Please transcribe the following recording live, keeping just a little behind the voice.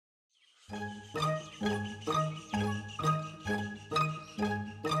Ooh,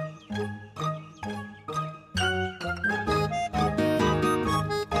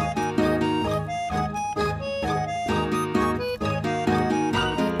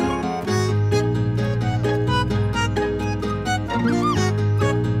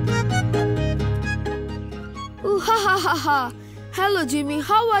 ha ha ha ha. Hello, Jimmy.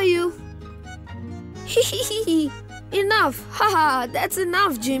 How are you? Hehehe. Enough. Haha, that's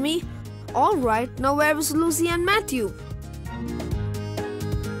enough, Jimmy. All right, now where is Lucy and Matthew?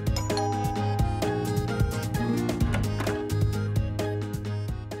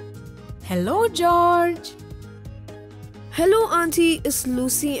 Hello, George. Hello, Auntie. Is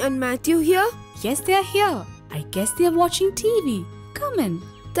Lucy and Matthew here? Yes, they're here. I guess they're watching TV. Come in.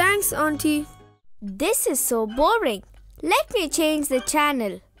 Thanks, Auntie. This is so boring. Let me change the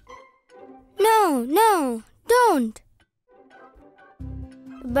channel. No, don't.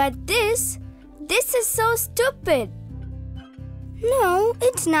 But this is so stupid. No,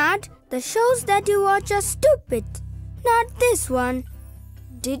 it's not. The shows that you watch are stupid. Not this one.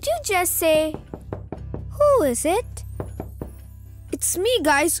 Did you just say? Who is it? It's me,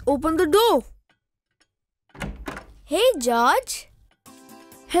 guys. Open the door. Hey, George.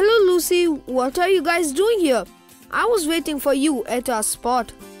 Hello, Lucy. What are you guys doing here? I was waiting for you at our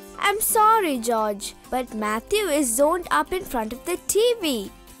spot. I'm sorry, George, but Matthew is zoned up in front of the TV.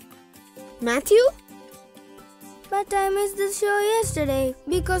 Matthew? But I missed the show yesterday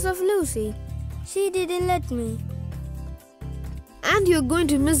because of Lucy. She didn't let me. And you're going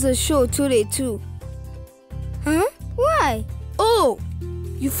to miss the show today too. Huh? Why? Oh,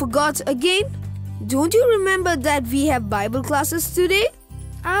 you forgot again? Don't you remember that we have Bible classes today?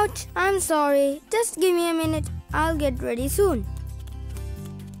 Ouch, I'm sorry. Just give me a minute. I'll get ready soon.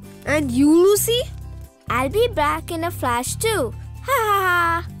 And you, Lucy? I'll be back in a flash too. Ha ha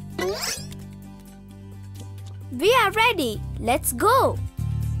ha. We are ready. Let's go.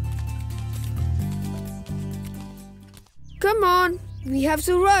 Come on, we have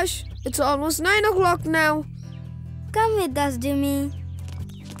to rush. It's almost 9 o'clock now. Come with us, Jimmy.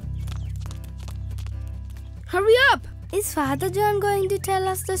 Hurry up! Is Father John going to tell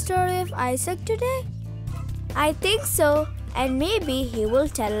us the story of Isaac today? I think so. And maybe he will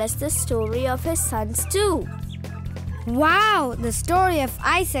tell us the story of his sons too. Wow, the story of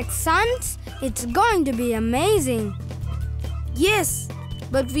Isaac's sons? It's going to be amazing. Yes,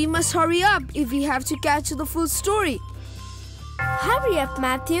 but we must hurry up if we have to catch the full story. Hurry up,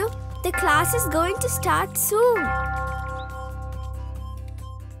 Matthew. The class is going to start soon.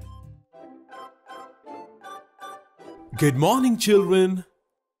 Good morning, children.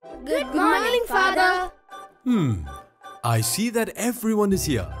 Good morning, Father. I see that everyone is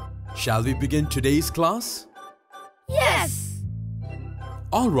here. Shall we begin today's class? Yes.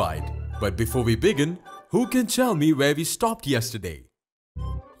 All right, but before we begin, who can tell me where we stopped yesterday?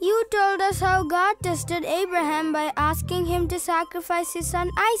 You told us how God tested Abraham by asking him to sacrifice his son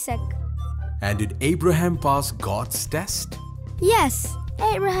Isaac. And did Abraham pass God's test? Yes,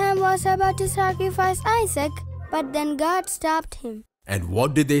 Abraham was about to sacrifice Isaac, but then God stopped him. And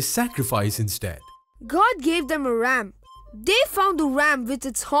what did they sacrifice instead? God gave them a ram. They found the ram with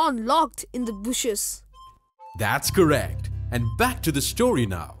its horn locked in the bushes. That's correct. And back to the story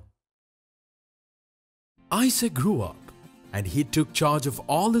now. Isaac grew up and he took charge of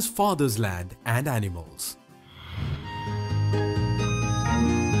all his father's land and animals.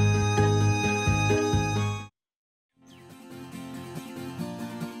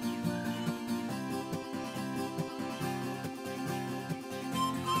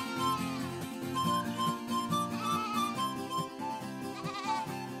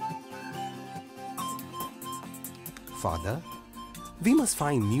 Father, we must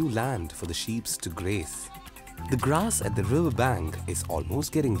find new land for the sheep to graze. The grass at the river bank is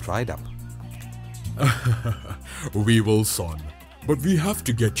almost getting dried up. We will, son. But we have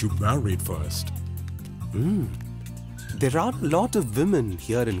to get you married first. There are a lot of women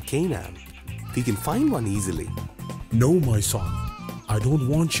here in Canaan. We can find one easily. No, my son. I don't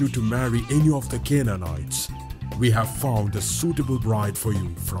want you to marry any of the Canaanites. We have found a suitable bride for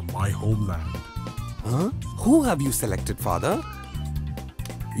you from my homeland. Huh? Who have you selected, Father?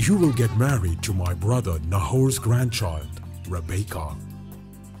 You will get married to my brother Nahor's grandchild, Rebecca.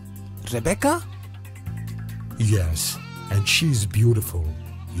 Rebecca? Yes, and she's beautiful.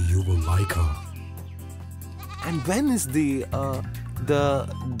 You will like her. And when is the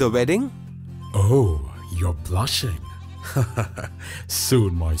wedding? Oh, you're blushing.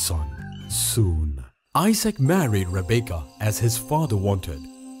 Soon, my son, soon. Isaac married Rebekah as his father wanted.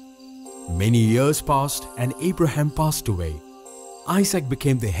 Many years passed and Abraham passed away. Isaac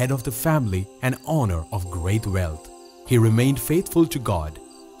became the head of the family and owner of great wealth. He remained faithful to God.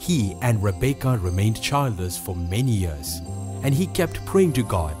 He and Rebekah remained childless for many years, and he kept praying to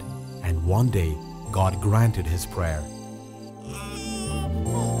God, and one day God granted his prayer.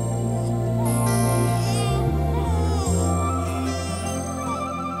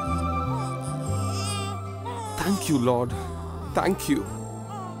 Thank you, Lord. Thank you.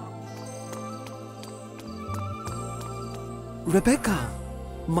 Rebecca,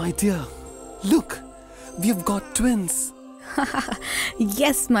 my dear, look, we've got twins.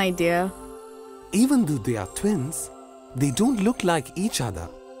 Yes, my dear. Even though they are twins, they don't look like each other.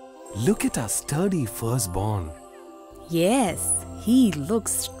 Look at our sturdy firstborn. Yes, he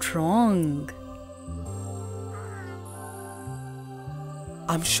looks strong.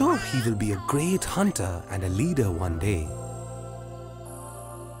 I'm sure he will be a great hunter and a leader one day.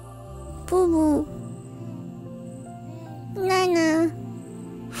 Boo boo. Nana.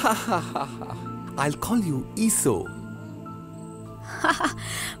 Ha ha ha ha. I'll call you Esau.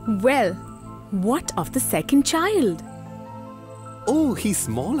 Well, what of the second child? Oh, he's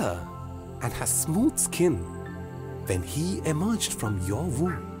smaller and has smooth skin. When he emerged from your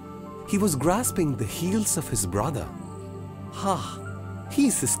womb, he was grasping the heels of his brother. Ha!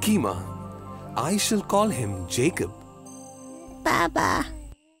 He's a schemer. I shall call him Jacob. Baba.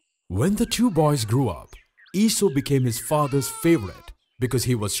 When the two boys grew up, Esau became his father's favorite because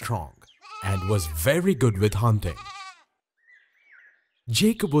he was strong and was very good with hunting.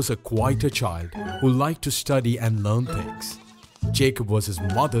 Jacob was a quieter child who liked to study and learn things. Jacob was his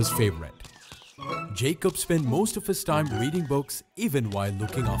mother's favorite. Jacob spent most of his time reading books even while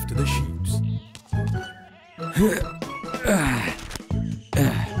looking after the sheep.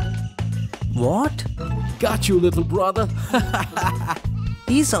 What? Got you, little brother.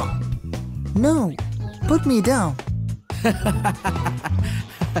 Esau! No! Put me down!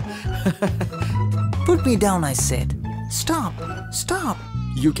 Put me down, I said. Stop! Stop!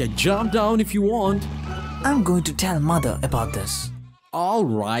 You can jump down if you want. I'm going to tell mother about this. All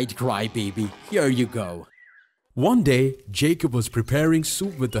right, crybaby, here you go. One day, Jacob was preparing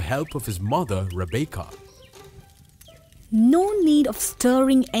soup with the help of his mother, Rebekah. No need of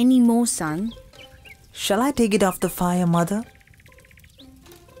stirring any more, son. Shall I take it off the fire, mother?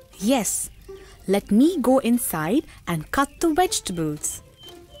 Yes, let me go inside and cut the vegetables.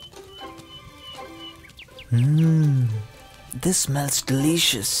 This smells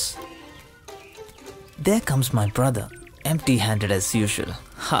delicious. There comes my brother, empty-handed as usual.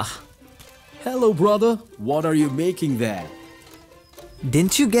 Ha! Hello, brother. What are you making there?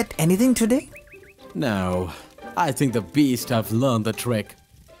 Didn't you get anything today? No, I think the beasts have learned the trick.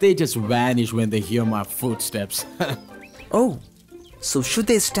 They just vanish when they hear my footsteps. Oh, so should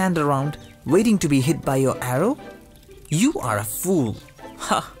they stand around waiting to be hit by your arrow? You are a fool.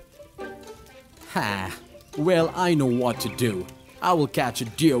 Ha! Ha! Well, I know what to do. I will catch a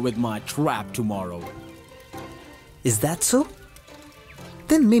deer with my trap tomorrow. Is that so?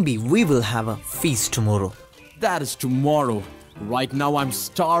 Then maybe we will have a feast tomorrow. That is tomorrow. Right now I'm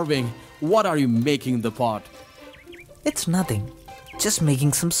starving. What are you making in the pot? It's nothing. Just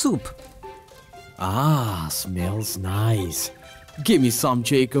making some soup. Ah, smells nice. Give me some,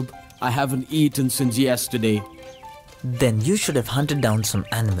 Jacob. I haven't eaten since yesterday. Then you should have hunted down some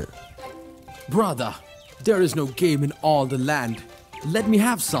animal. Brother, there is no game in all the land. Let me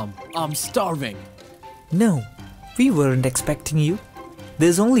have some. I'm starving. No, we weren't expecting you.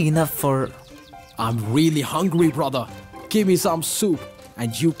 There's only enough for... I'm really hungry, brother. Give me some soup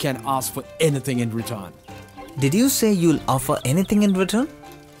and you can ask for anything in return. Did you say you'll offer anything in return?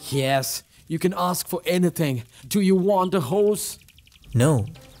 Yes, you can ask for anything. Do you want a horse? No,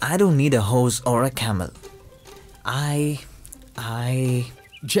 I don't need a horse or a camel. I...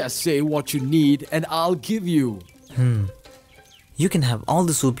 Just say what you need and I'll give you. You can have all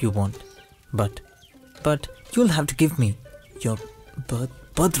the soup you want. But you'll have to give me your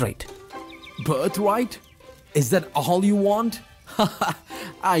birthright. Birthright? Is that all you want?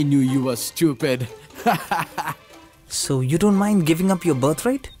 I knew you were stupid. So you don't mind giving up your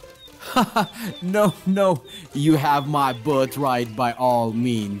birthright? No, you have my birthright by all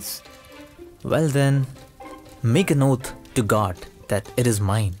means. Well then, make an oath to God that it is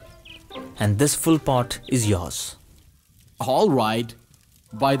mine, and this full pot is yours. All right.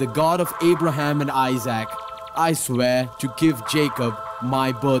 By the God of Abraham and Isaac, I swear to give Jacob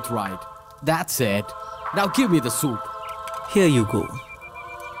my birthright. That's it. Now give me the soup. Here you go.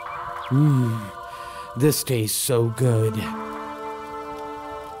 This tastes so good.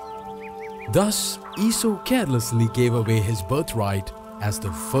 Thus, Esau carelessly gave away his birthright as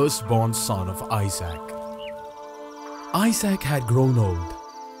the firstborn son of Isaac. Isaac had grown old,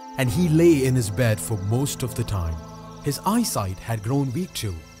 and he lay in his bed for most of the time. His eyesight had grown weak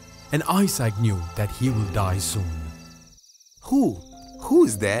too, and Isaac knew that he will die soon. Who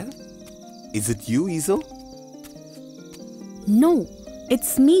is there? Is it you, Esau? No,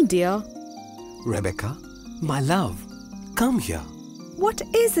 it's me, dear. Rebecca, my love, come here. What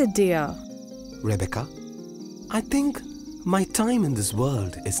is it, dear? Rebecca, I think my time in this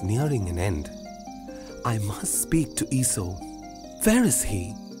world is nearing an end. I must speak to Esau. Where is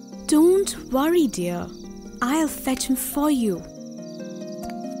he? Don't worry, dear. I'll fetch him for you.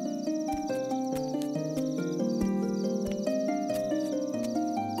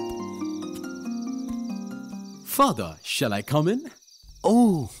 Father, shall I come in?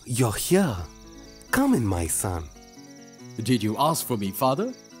 Oh, you're here. Come in, my son. Did you ask for me,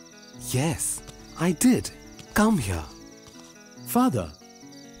 Father? Yes, I did. Come here. Father,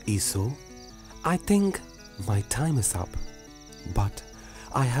 Esau, I think my time is up. But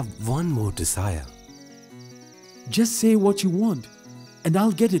I have one more desire. just say what you want, and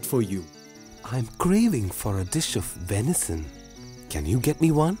I'll get it for you. I'm craving for a dish of venison. Can you get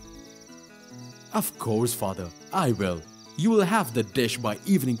me one? Of course, Father, I will. You will have the dish by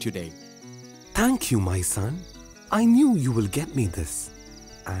evening today. Thank you, my son. I knew you will get me this.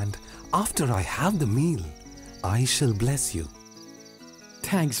 And after I have the meal, I shall bless you.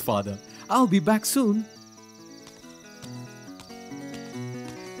 Thanks, Father. I'll be back soon.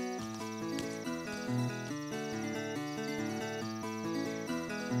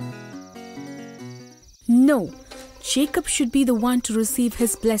 No, Jacob should be the one to receive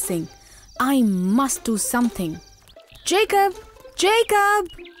his blessing. I must do something. Jacob! Jacob!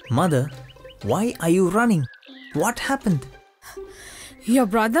 Mother, why are you running? What happened? Your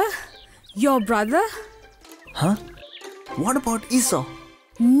brother? Your brother? Huh? What about Esau?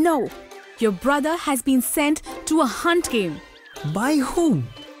 No, your brother has been sent to a hunt game By whom?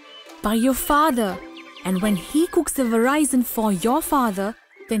 by your father. And when he cooks the venison for your father,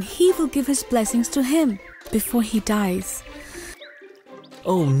 then he will give his blessings to him before he dies.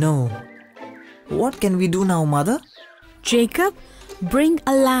 Oh no. What can we do now, Mother? Jacob, bring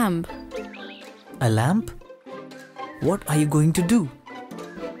a lamb. A lamp? What are you going to do?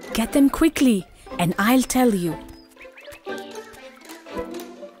 Get them quickly and I'll tell you.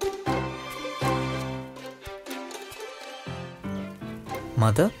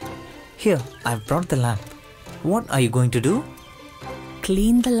 Mother, here, I've brought the lamp. What are you going to do?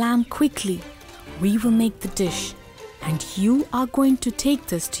 Clean the lamb quickly. We will make the dish. And you are going to take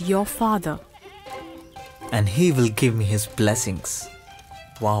this to your father. And he will give me his blessings.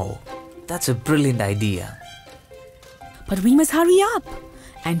 Wow, that's a brilliant idea. But we must hurry up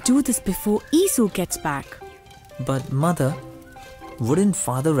and do this before Esau gets back. But Mother, wouldn't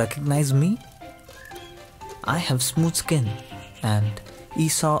Father recognize me? I have smooth skin and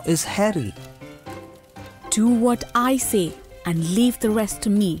Esau is hairy. Do what I say and leave the rest to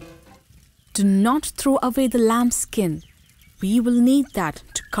me. Do not throw away the lamb's skin. We will need that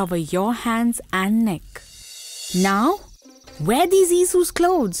to cover your hands and neck. Now, wear these Esau's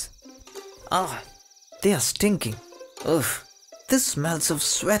clothes. Ah, they are stinking. Ugh, this smells of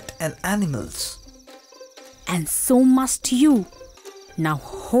sweat and animals. And so must you. Now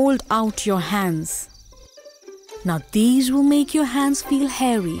hold out your hands. Now these will make your hands feel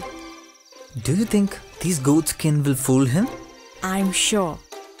hairy. Do you think these goat skin will fool him? I'm sure.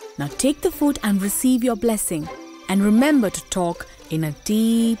 Now take the food and receive your blessing. And remember to talk in a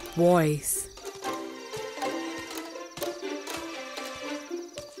deep voice.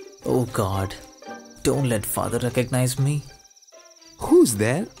 Oh God, don't let Father recognize me. Who's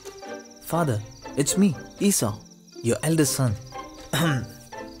there? Father, it's me, Esau, your eldest son.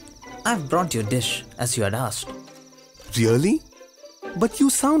 I've brought your dish as you had asked. Really? But you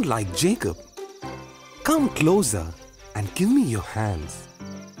sound like Jacob. Come closer and give me your hands.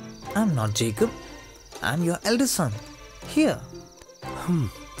 I'm not Jacob. I'm your eldest son. Here.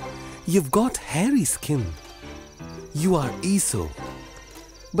 You've got hairy skin. You are Esau.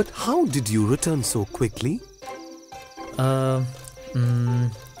 But how did you return so quickly?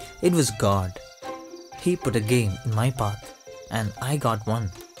 It was God. He put a game in my path and I got one.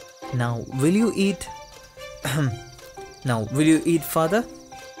 Now will you eat? Now will you eat, Father?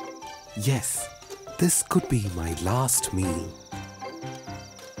 Yes, this could be my last meal.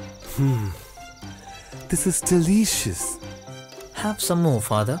 This is delicious. Have some more,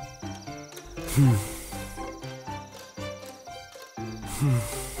 Father.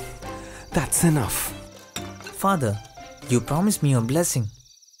 That's enough. Father, you promised me your blessing.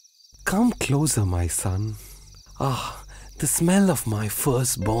 Come closer, my son. Ah, the smell of my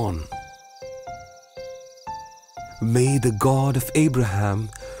firstborn. May the God of Abraham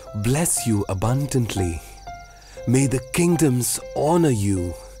bless you abundantly. May the kingdoms honor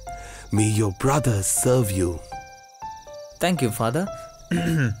you. May your brothers serve you. Thank you, Father.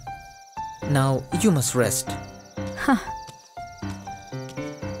 Now you must rest.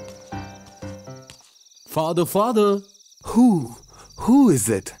 Father, Who is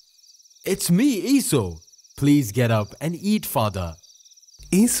it? it's me, Esau. Please get up and eat, Father.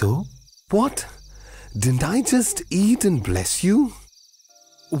 Esau? What? Didn't I just eat and bless you?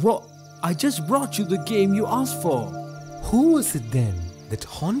 What? I just brought you the game you asked for. Who was it then that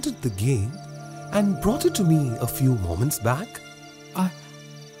haunted the game and brought it to me a few moments back?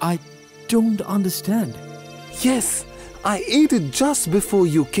 I don't understand. Yes, I ate it just before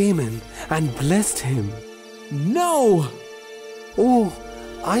you came in and blessed him. No! Oh,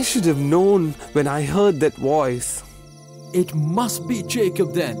 I should have known when I heard that voice. It must be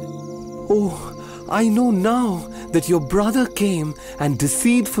Jacob then. Oh, I know now that your brother came and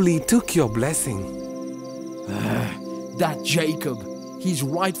deceitfully took your blessing. That Jacob, he's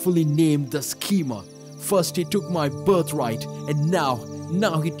rightfully named the schemer. First he took my birthright and now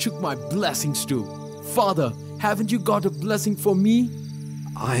he took my blessings too. Father, haven't you got a blessing for me?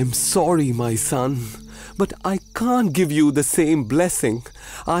 I'm sorry, my son, but I can't give you the same blessing.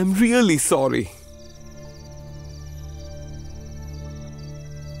 I'm really sorry.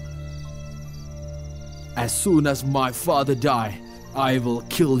 As soon as my father die, I will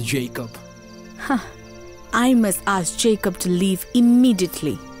kill Jacob. I must ask Jacob to leave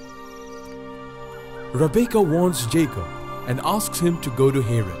immediately. Rebekah warns Jacob and asks him to go to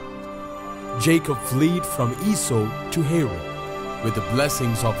Haran. Jacob fled from Esau to Haran with the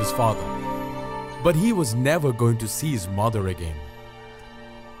blessings of his father. But he was never going to see his mother again.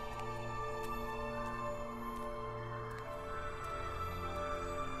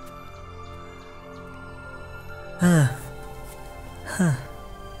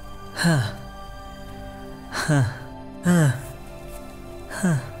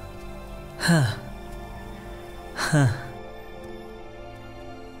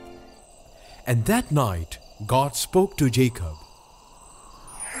 And that night, God spoke to Jacob.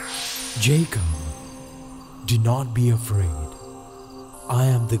 Jacob, do not be afraid. I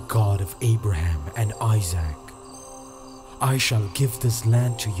am the God of Abraham and Isaac. I shall give this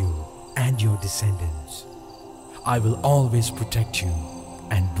land to you and your descendants. I will always protect you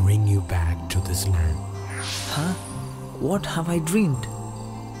and bring you back to this land. Huh? What have I dreamed?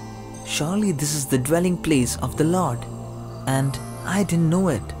 Surely this is the dwelling place of the Lord, and I didn't know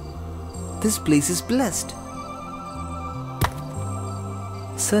it. This place is blessed.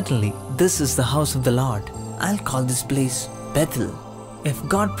 Certainly, this is the house of the Lord. I'll call this place Bethel. If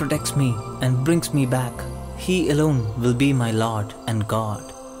God protects me and brings me back, He alone will be my Lord and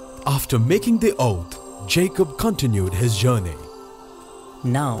God. After making the oath, Jacob continued his journey.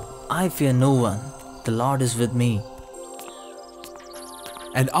 Now I fear no one. The Lord is with me.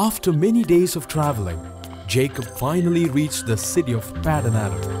 And after many days of traveling, Jacob finally reached the city of Paddan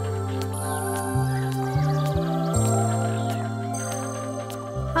Aram.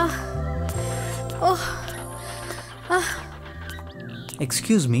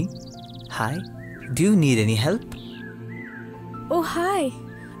 Excuse me. Hi. Do you need any help? Oh, hi.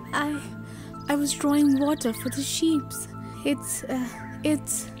 I was drawing water for the sheeps. It's...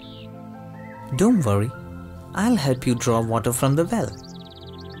 Don't worry. I'll help you draw water from the well.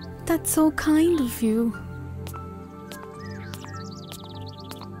 That's so kind of you.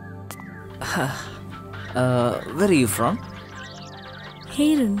 Where are you from?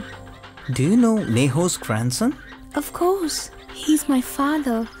 Haran. Do you know Nahor's grandson? Of course. He's my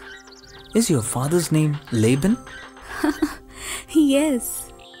father. Is your father's name Laban?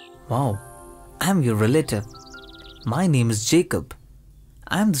 Yes. Wow. I'm your relative. My name is Jacob.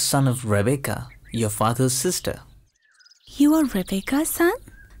 I'm the son of Rebekah, your father's sister. You are Rebekah's son?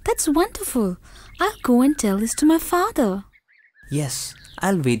 That's wonderful. I'll go and tell this to my father. Yes,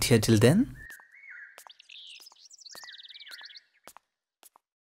 I'll wait here till then.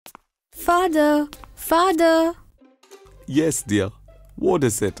 Father! Father! Yes, dear. What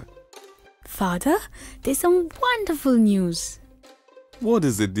is it? Father, there's some wonderful news. What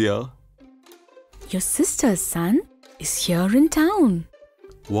is it, dear? Your sister's son is here in town.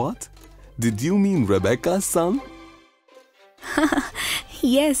 What? Did you mean Rebecca's son?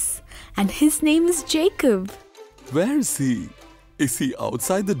 Yes, and his name is Jacob. Where is he? Is he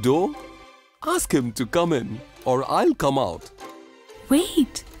outside the door? Ask him to come in, or I'll come out.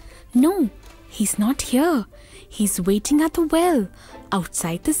 Wait, no, he's not here. He's waiting at the well,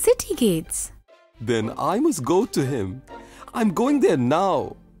 outside the city gates. Then I must go to him. I'm going there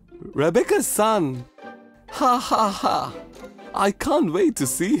now. Rebecca's son. Ha ha ha! I can't wait to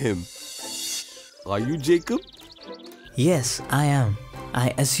see him. Are you Jacob? Yes, I am.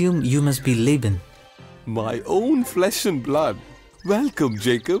 I assume you must be Laban. My own flesh and blood. Welcome,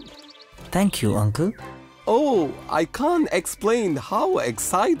 Jacob. Thank you, uncle. Oh, I can't explain how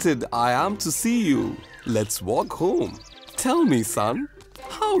excited I am to see you. Let's walk home. Tell me, son,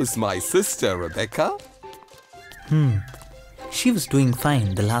 how is my sister Rebecca? She was doing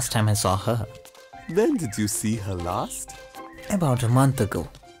fine the last time I saw her. When did you see her last? About a month ago.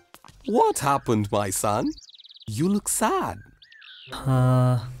 What happened, my son? You look sad.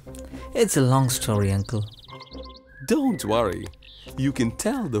 It's a long story, uncle. Don't worry. You can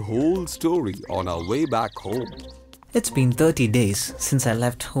tell the whole story on our way back home. It's been 30 days since I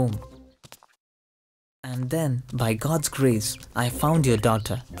left home. And then, by God's grace, I found your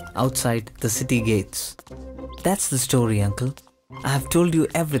daughter outside the city gates. That's the story, uncle. I have told you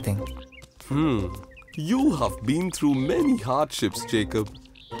everything. You have been through many hardships, Jacob.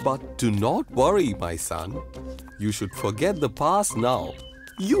 But do not worry, my son. You should forget the past now.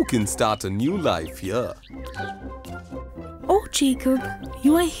 You can start a new life here. Oh, Jacob,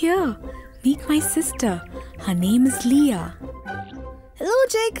 you are here. Meet my sister. Her name is Leah. Hello,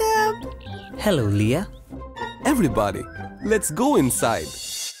 Jacob. Hello, Leah. Everybody, let's go inside.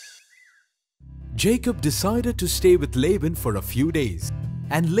 Jacob decided to stay with Laban for a few days,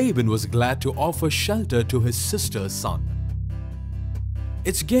 and Laban was glad to offer shelter to his sister's son.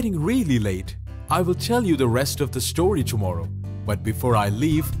 It's getting really late. I will tell you the rest of the story tomorrow. But before I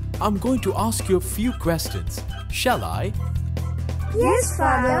leave, I'm going to ask you a few questions. Shall I? Yes,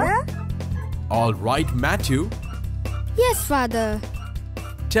 Father. All right, Matthew. Yes, Father.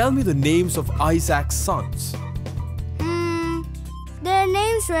 Tell me the names of Isaac's sons. Their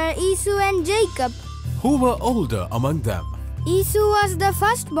names were Esau and Jacob. Who were older among them? Esau was the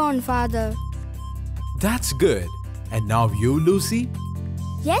firstborn, Father. That's good. And now you, Lucy?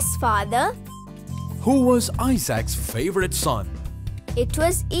 Yes, Father. Who was Isaac's favorite son? It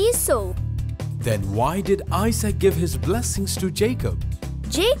was Esau. Then why did Isaac give his blessings to Jacob?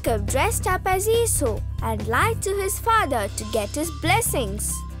 Jacob dressed up as Esau and lied to his father to get his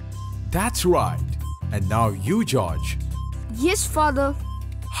blessings. That's right. And now you, George. Yes, Father.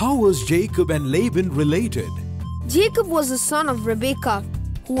 How was Jacob and Laban related? Jacob was the son of Rebekah,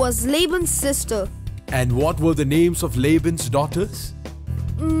 who was Laban's sister. And what were the names of Laban's daughters?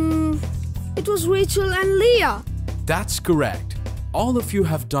 It was Rachel and Leah. That's correct. All of you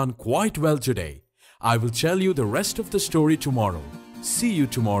have done quite well today. I will tell you the rest of the story tomorrow. See you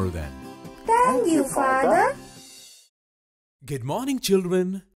tomorrow then. Thank you, Father. Good morning,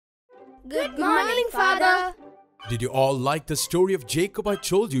 children. Good morning, Father. Did you all like the story of Jacob I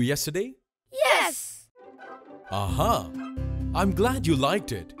told you yesterday? Yes. Aha! I'm glad you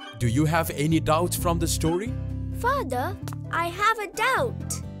liked it. Do you have any doubts from the story? Father, I have a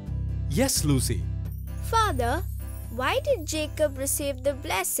doubt. Yes, Lucy. Father, why did Jacob receive the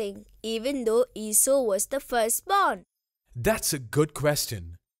blessing even though Esau was the firstborn? That's a good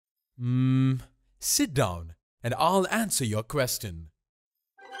question. Sit down and I'll answer your question.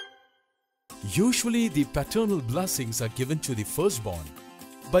 Usually the paternal blessings are given to the firstborn,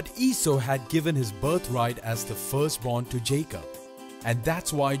 but Esau had given his birthright as the firstborn to Jacob, and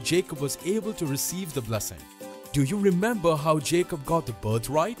that's why Jacob was able to receive the blessing. Do you remember how Jacob got the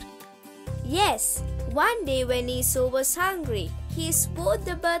birthright? Yes, one day when Esau was hungry, he swore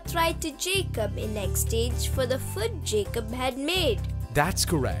the birthright to Jacob in exchange for the food Jacob had made. That's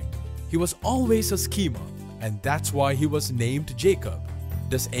correct. He was always a schemer, and that's why he was named Jacob.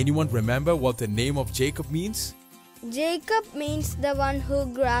 Does anyone remember what the name of Jacob means? Jacob means the one who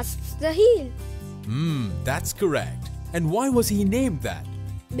grasps the heel. That's correct. And why was he named that?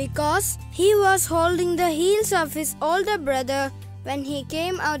 Because he was holding the heels of his older brother when he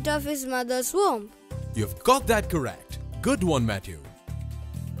came out of his mother's womb. You've got that correct. Good one, Matthew.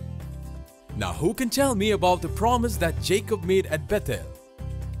 Now who can tell me about the promise that Jacob made at Bethel?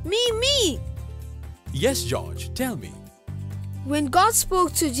 Me! Yes, George, tell me. When God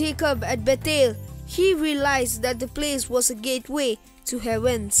spoke to Jacob at Bethel, he realized that the place was a gateway to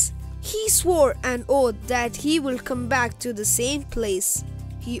heavens. He swore an oath that he will come back to the same place.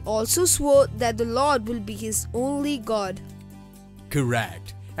 He also swore that the Lord will be his only God.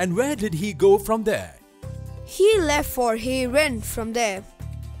 Correct. And where did he go from there? He left for Haran from there.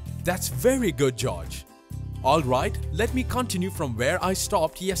 That's very good, George. All right, let me continue from where I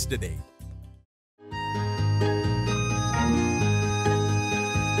stopped yesterday.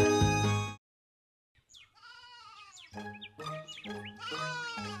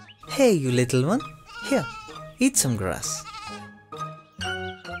 Hey, you little one. Here, eat some grass.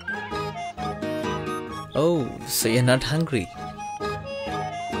 Oh, so you're not hungry?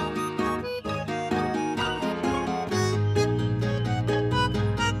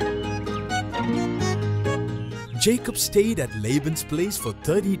 Jacob stayed at Laban's place for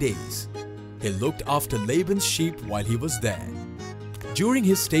 30 days. He looked after Laban's sheep while he was there. During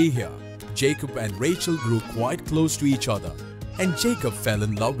his stay here, Jacob and Rachel grew quite close to each other, and Jacob fell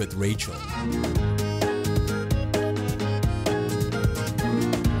in love with Rachel.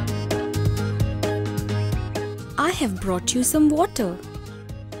 I have brought you some water.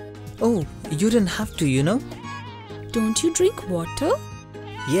 Oh, you didn't have to, you know? Don't you drink water?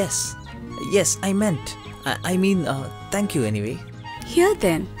 Yes, I meant. I mean, thank you anyway. Here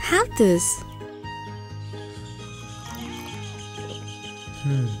then, have this.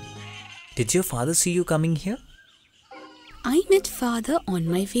 Did your father see you coming here? I met father on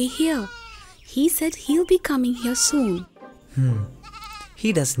my way here. He said he'll be coming here soon.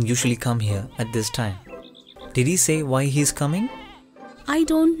 He doesn't usually come here at this time. Did he say why he's coming? I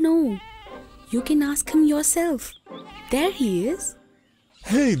don't know. You can ask him yourself. There he is.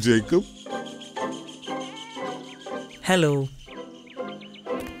 Hey, Jacob. Hello.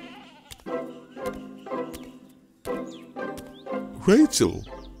 Rachel,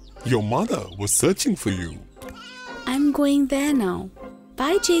 your mother was searching for you. I'm going there now.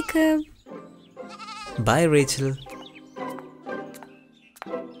 Bye, Jacob. Bye, Rachel.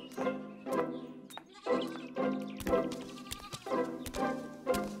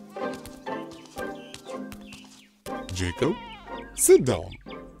 Jacob, sit down.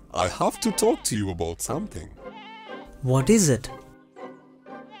 I have to talk to you about something. What is it?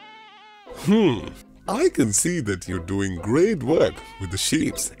 I can see that you're doing great work with the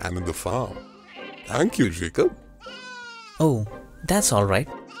sheep and in the farm. Thank you, Jacob. Oh, that's all right.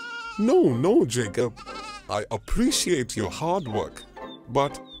 No, Jacob. I appreciate your hard work.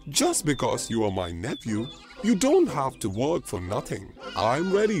 But just because you are my nephew, you don't have to work for nothing.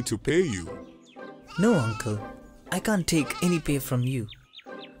 I'm ready to pay you. No, uncle. I can't take any pay from you.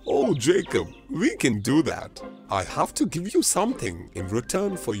 Oh, Jacob, we can do that. I have to give you something in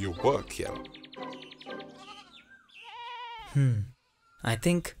return for your work here. I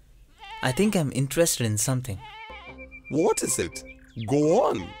think I'm interested in something. What is it? Go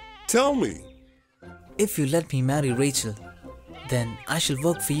on. Tell me. If you let me marry Rachel, then I shall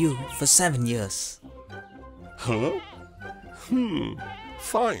work for you for 7 years. Huh?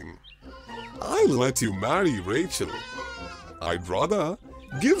 Fine. I'll let you marry Rachel. I'd rather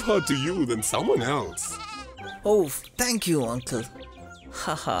give her to you than someone else. Oh, thank you, uncle.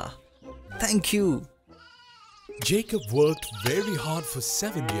 Haha. Thank you. Jacob worked very hard for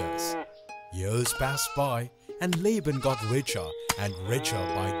 7 years. Years passed by, and Laban got richer and richer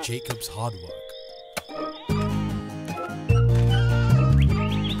by Jacob's hard work.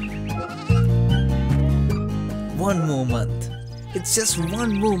 One more month. It's just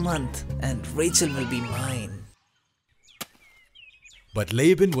one more month and Rachel will be mine. But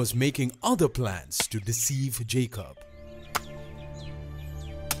Laban was making other plans to deceive Jacob.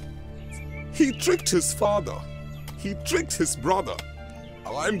 He tricked his father. He tricked his brother.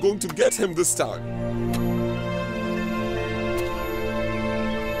 I'm going to get him this time.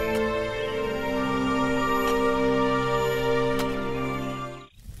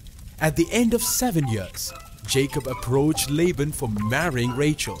 At the end of 7 years, Jacob approached Laban for marrying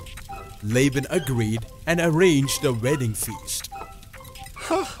Rachel. Laban agreed and arranged a wedding feast.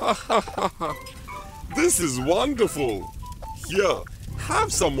 This is wonderful. Here,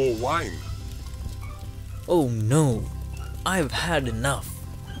 have some more wine. Oh no, I've had enough.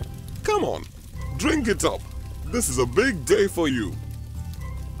 Come on, drink it up. This is a big day for you.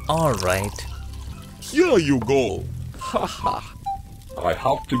 All right. Here you go. I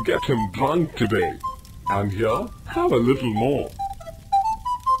have to get him drunk today. And here, have a little more.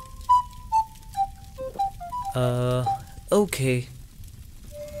 Okay.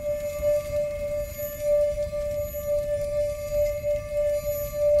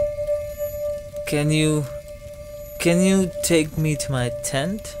 Can you take me to my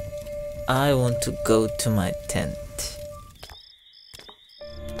tent? I want to go to my tent.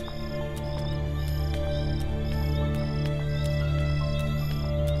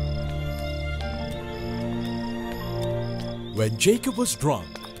 When Jacob was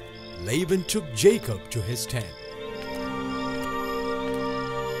drunk, Laban took Jacob to his tent.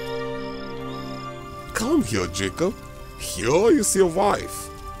 Come here, Jacob. Here is your wife.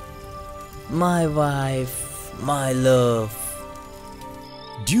 My wife, my love.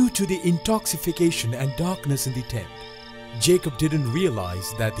 Due to the intoxication and darkness in the tent, Jacob didn't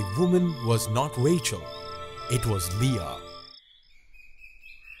realize that the woman was not Rachel. It was Leah.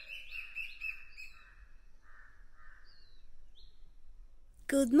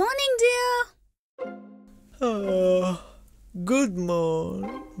 Good morning, dear. Good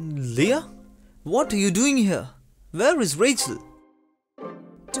morning. Leah? What are you doing here? Where is Rachel?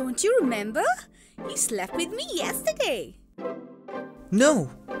 Don't you remember? You slept with me yesterday. No,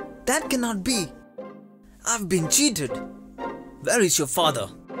 that cannot be. I've been cheated. Where is your father?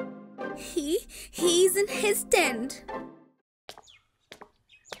 He's in his tent.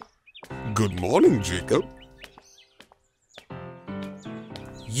 Good morning, Jacob.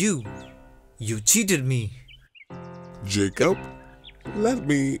 You cheated me. Jacob, let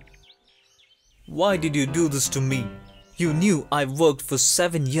me... Why did you do this to me? You knew I worked for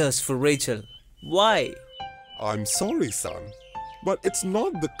 7 years for Rachel. Why? I'm sorry, son, but it's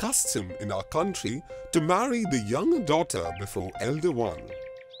not the custom in our country to marry the younger daughter before elder one.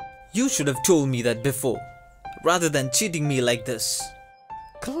 You should have told me that before, rather than cheating me like this.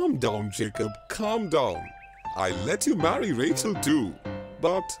 Calm down, Jacob, calm down. I let you marry Rachel too,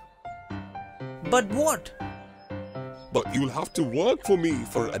 but what? But you'll have to work for me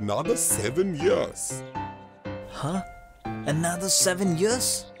for another 7 years. Huh? Another 7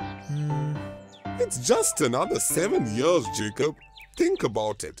 years? It's just another 7 years, Jacob. Think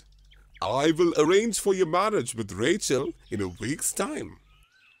about it. I will arrange for your marriage with Rachel in a week's time.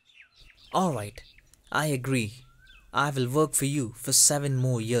 Alright, I agree. I will work for you for 7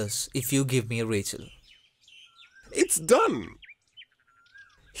 more years if you give me Rachel. It's done.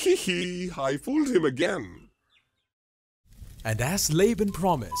 Hee, I fooled him again. And as Laban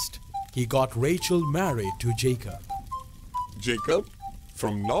promised, he got Rachel married to Jacob. Jacob,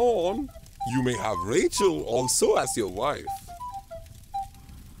 from now on, you may have Rachel also as your wife.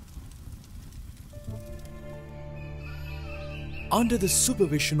 Under the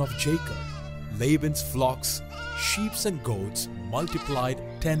supervision of Jacob, Laban's flocks, sheep and goats multiplied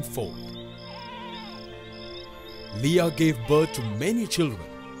tenfold. Leah gave birth to many children,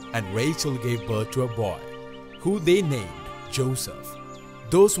 and Rachel gave birth to a boy, who they named Joseph.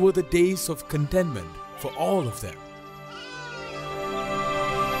 Those were the days of contentment for all of them.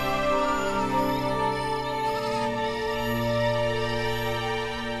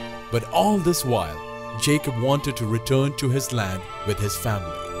 But all this while, Jacob wanted to return to his land with his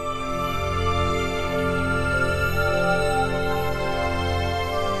family.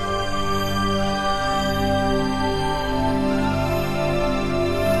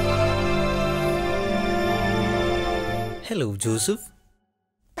 Hello, Joseph.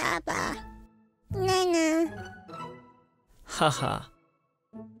 Papa. Nana. Haha.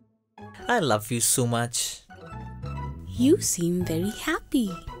 I love you so much. You seem very happy.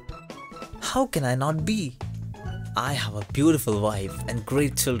 How can I not be? I have a beautiful wife and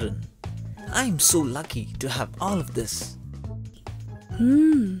great children. I am so lucky to have all of this.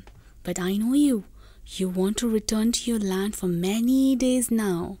 But I know you. You want to return to your land for many days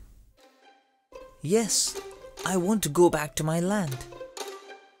now. Yes, I want to go back to my land.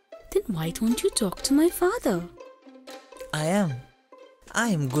 Then why don't you talk to my father? I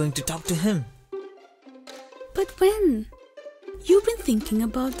am going to talk to him. But when? You've been thinking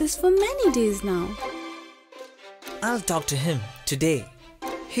about this for many days now. I'll talk to him today.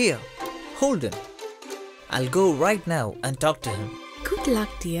 Here, hold him. I'll go right now and talk to him. Good luck,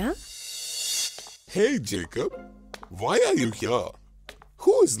 dear. Hey, Jacob, why are you here?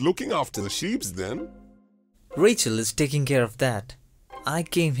 Who is looking after the sheep then? Rachel is taking care of that. I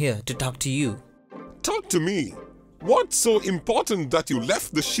came here to talk to you. Talk to me. What's so important that you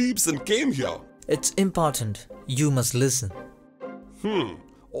left the sheep and came here? It's important. You must listen.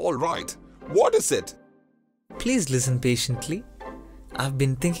 All right. What is it? Please listen patiently. I've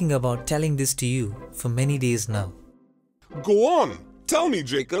been thinking about telling this to you for many days now. Go on. Tell me,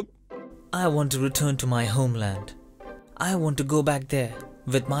 Jacob. I want to return to my homeland. I want to go back there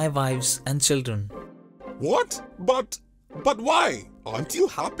with my wives and children. What? But why? Aren't you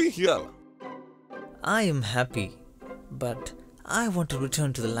happy here? I am happy, but I want to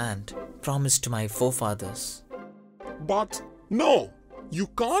return to the land promised to my forefathers. But no, you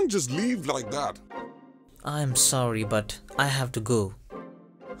can't just leave like that. I'm sorry, but I have to go.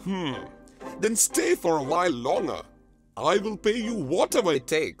 Then stay for a while longer. I will pay you whatever it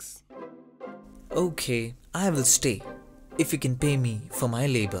takes. Okay, I will stay if you can pay me for my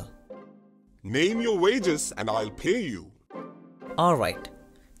labor. Name your wages and I'll pay you. Alright,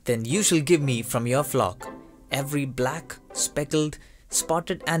 then you shall give me from your flock every black, speckled,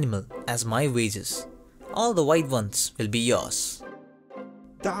 spotted animal as my wages. All the white ones will be yours.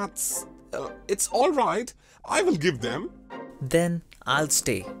 It's all right. I will give them. Then I'll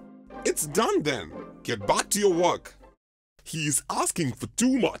stay. It's done then. Get back to your work. He is asking for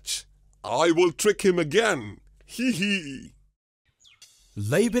too much. I will trick him again. Hee hee.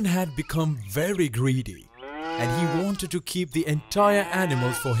 Laban had become very greedy and he wanted to keep the entire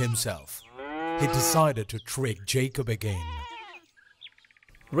animal for himself. He decided to trick Jacob again.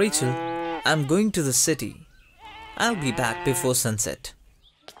 Rachel, I'm going to the city. I'll be back before sunset.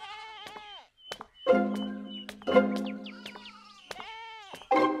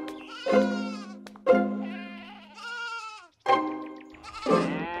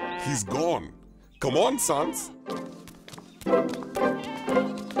 He's gone. Come on, sons.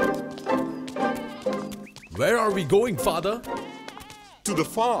 Where are we going, father? To the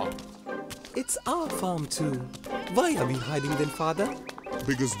farm. It's our farm too. Why are we hiding then, father?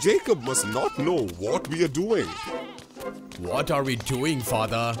 Because Jacob must not know what we are doing. What are we doing,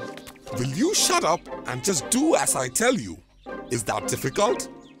 father? Will you shut up and just do as I tell you? Is that difficult?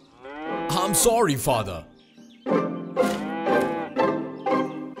 I'm sorry, father.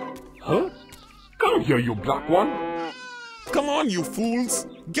 Huh? Come here, you black one. Come on, you fools.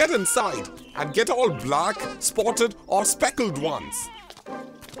 Get inside and get all black, spotted or speckled ones.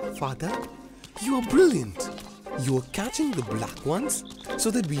 Father, you are brilliant. You are catching the black ones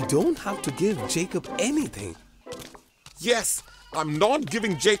so that we don't have to give Jacob anything. Yes, I'm not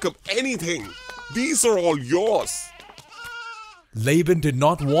giving Jacob anything. These are all yours. Laban did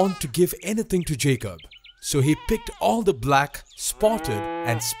not want to give anything to Jacob, so he picked all the black, spotted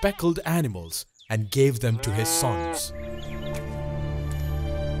and speckled animals and gave them to his sons.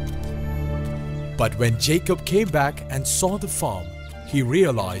 But when Jacob came back and saw the farm, he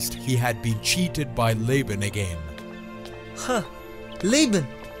realized he had been cheated by Laban again. Huh, Laban,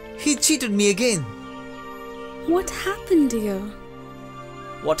 he cheated me again. What happened, dear?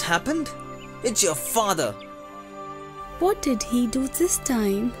 What happened? It's your father. What did he do this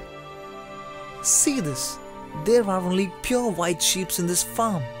time? See this. There are only pure white sheep in this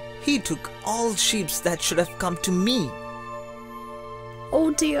farm. He took all sheep that should have come to me.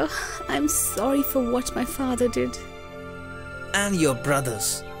 Oh dear, I'm sorry for what my father did. And your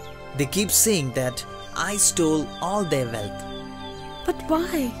brothers. They keep saying that I stole all their wealth. But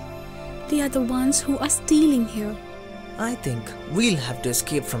why? They are the ones who are stealing here. I think we'll have to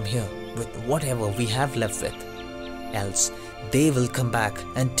escape from here with whatever we have left with. Else, they will come back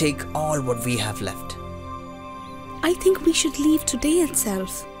and take all what we have left. I think we should leave today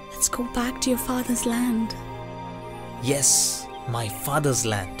itself. Let's go back to your father's land. Yes, my father's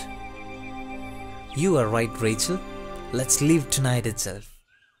land. You are right, Rachel. Let's leave tonight itself.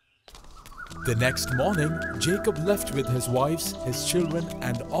 The next morning, Jacob left with his wives, his children,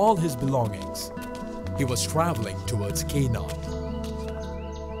 and all his belongings. He was traveling towards Canaan.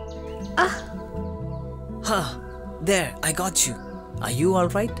 There, I got you. Are you all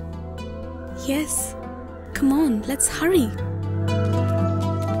right? Yes. Come on, let's hurry.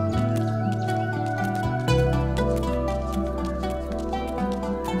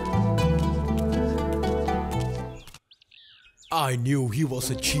 I knew he was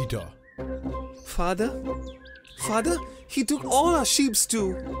a cheater. Father, he took all our sheep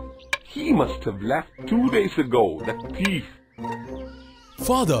too. He must have left 2 days ago, that thief.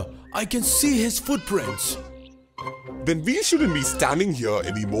 Father, I can see his footprints. Then we shouldn't be standing here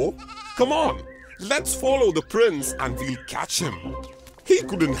anymore. Come on, let's follow the prince and we'll catch him. He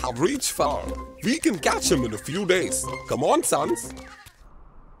couldn't have reached far. We can catch him in a few days. Come on, sons.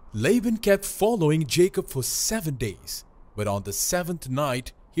 Laban kept following Jacob for 7 days, but on the 7th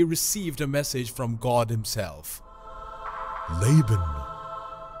night, he received a message from God himself. Laban,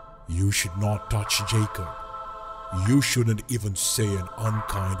 you should not touch Jacob. You shouldn't even say an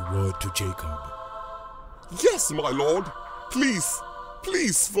unkind word to Jacob. Yes, my lord.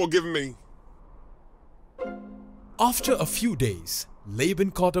 Please forgive me. After a few days,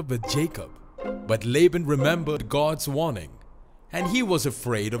 Laban caught up with Jacob, but Laban remembered God's warning, and he was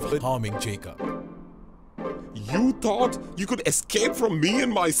afraid of harming Jacob. You thought you could escape from me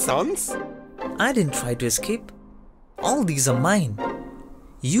and my sons? I didn't try to escape. All these are mine.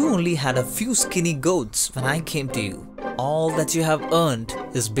 You only had a few skinny goats when I came to you. All that you have earned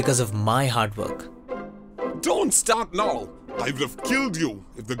is because of my hard work. Don't start now. I would have killed you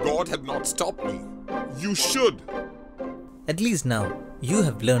if the God had not stopped me. You should. At least now, you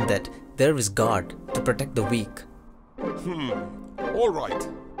have learned that there is God to protect the weak. All right.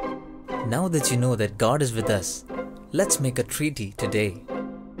 Now that you know that God is with us, let's make a treaty today.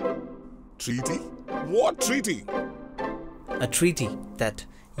 Treaty? What treaty? A treaty that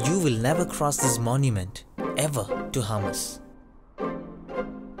you will never cross this monument ever to harm us.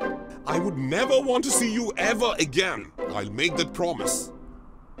 I would never want to see you ever again. I'll make that promise.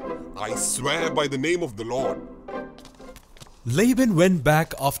 I swear by the name of the Lord. Laban went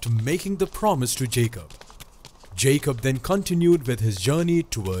back after making the promise to Jacob. Jacob then continued with his journey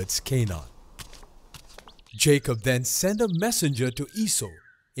towards Canaan. Jacob then sent a messenger to Esau,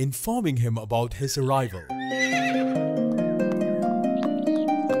 informing him about his arrival.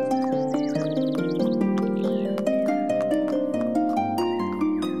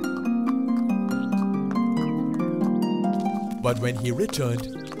 But when he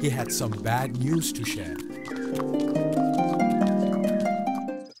returned, he had some bad news to share.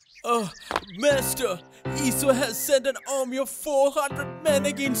 Master, Esau has sent an army of 400 men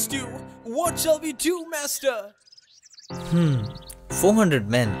against you. What shall we do, Master? 400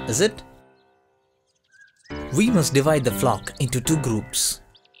 men, is it? We must divide the flock into 2 groups.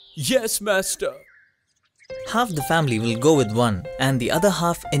 Yes, Master. Half the family will go with one and the other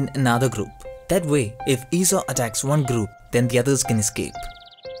half in another group. That way, if Esau attacks one group, then the others can escape.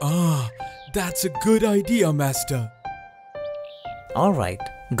 That's a good idea, Master. Alright,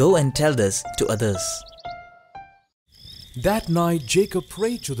 go and tell this to others. That night Jacob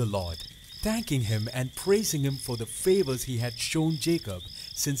prayed to the Lord, thanking him and praising him for the favors he had shown Jacob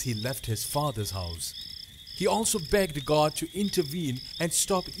since he left his father's house. He also begged God to intervene and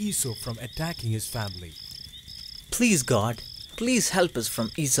stop Esau from attacking his family. Please God, please help us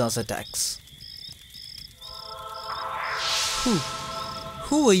from Esau's attacks.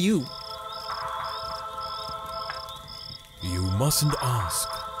 Who are you? You mustn't ask.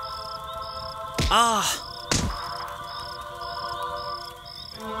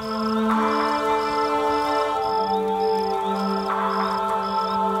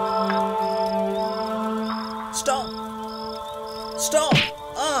 Stop!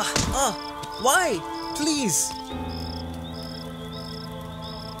 Why? Please!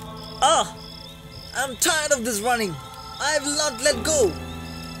 I'm tired of this running. I will not let go.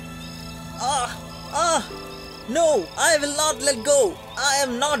 No, I will not let go. I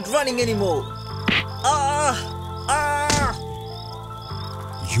am not running anymore.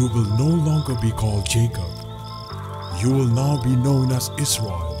 You will no longer be called Jacob. You will now be known as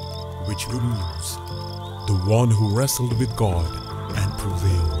Israel, which means the one who wrestled with God and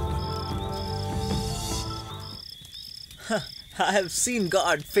prevailed. I have seen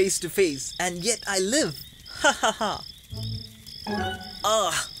God face to face and yet I live.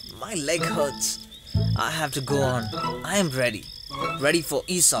 My leg hurts. I have to go on. I am ready. Ready for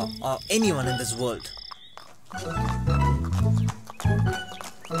Esau or anyone in this world.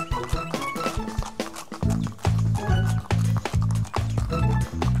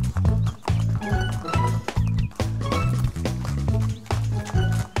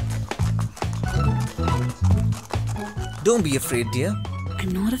 Don't be afraid, dear.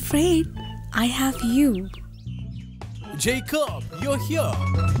 I'm not afraid. I have you. Jacob, you're here.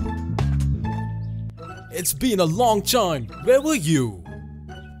 It's been a long time. Where were you?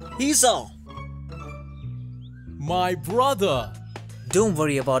 Esau! My brother. Don't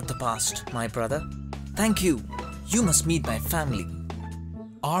worry about the past, my brother. Thank you. You must meet my family.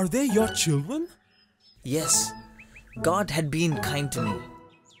 Are they your children? Yes. God had been kind to me.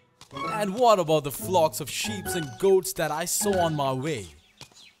 And what about the flocks of sheep and goats that I saw on my way?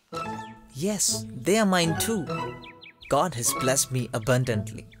 Yes, they are mine too. God has blessed me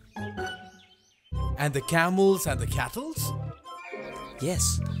abundantly. And the camels and the cattle?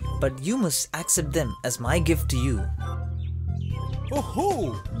 Yes, but you must accept them as my gift to you.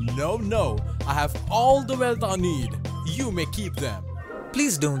 Oh, no. I have all the wealth I need. You may keep them.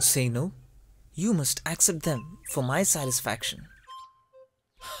 Please don't say no. You must accept them for my satisfaction.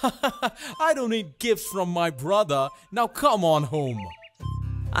 I don't need gifts from my brother. Now come on home.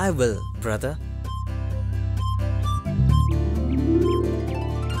 I will, brother.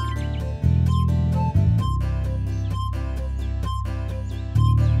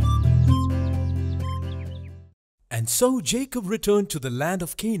 And so Jacob returned to the land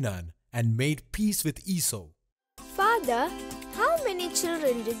of Canaan and made peace with Esau. Father, how many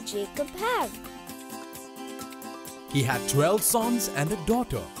children did Jacob have? He had 12 sons and a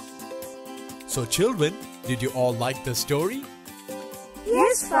daughter. So children, did you all like the story?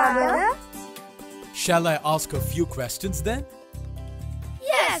 Yes, Father. Shall I ask a few questions then?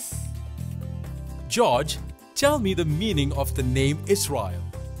 Yes. George, tell me the meaning of the name Israel.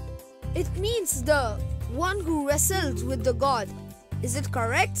 It means the one who wrestles with the God. Is it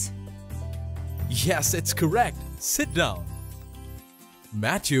correct? Yes, it's correct. Sit down.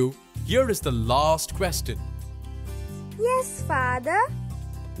 Matthew, here is the last question. Yes, Father.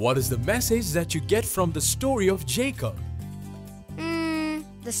 What is the message that you get from the story of Jacob?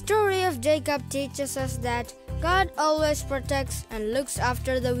 The story of Jacob teaches us that God always protects and looks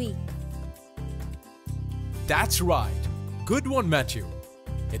after the weak. That's right. Good one, Matthew.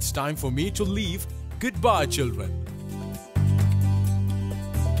 It's time for me to leave. Goodbye, children.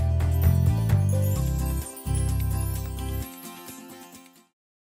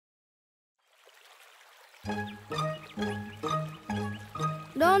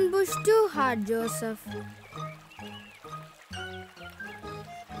 Don't push too hard, Joseph.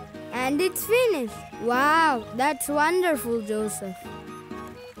 And it's finished. Wow, that's wonderful, Joseph.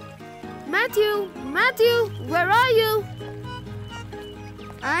 Matthew, where are you?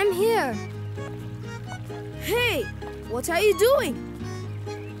 I'm here. Hey, what are you doing?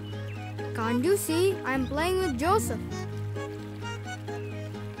 Can't you see? I'm playing with Joseph.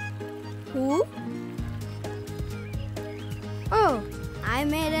 Who? Oh, I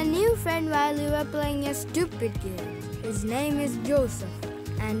made a new friend while you were playing a stupid game. His name is Joseph,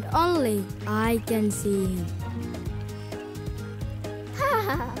 and only I can see him.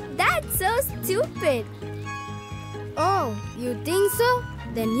 That's so stupid. Oh, you think so?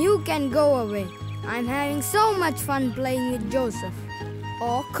 Then you can go away. I'm having so much fun playing with Joseph.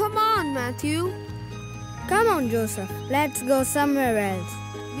 Oh, come on, Matthew. Come on, Joseph. Let's go somewhere else.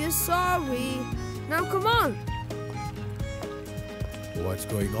 We're sorry. Now come on. What's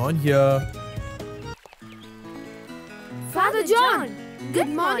going on here? Father John. Good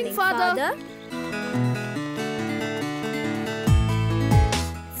morning, Father.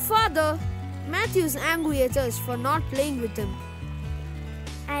 Father, Matthew's angry at us for not playing with him.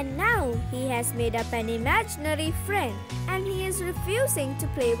 And now he has made up an imaginary friend and he is refusing to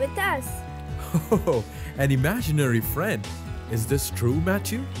play with us. Oh, an imaginary friend. Is this true,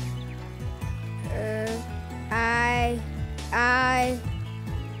 Matthew?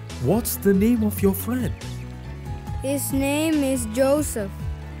 What's the name of your friend? His name is Joseph.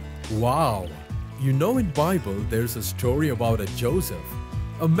 Wow. You know, in Bible there's a story about a Joseph,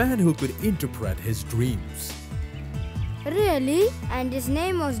 a man who could interpret his dreams. Really? And his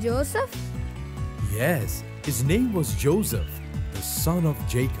name was Joseph? Yes, his name was Joseph, the son of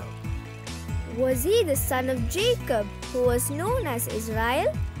Jacob. Was he the son of Jacob, who was known as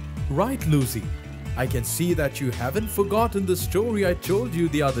Israel? Right, Lucy. I can see that you haven't forgotten the story I told you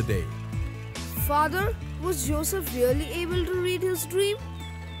the other day. Father, was Joseph really able to read his dream?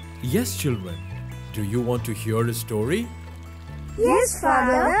 Yes, children. Do you want to hear a story? Yes,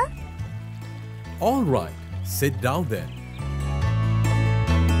 Father. All right, sit down then.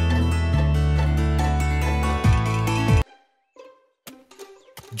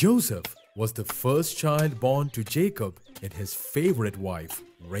 Joseph was the first child born to Jacob and his favorite wife,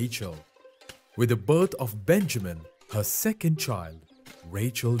 Rachel. With the birth of Benjamin, her second child,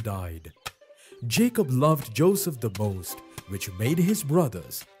 Rachel died. Jacob loved Joseph the most, which made his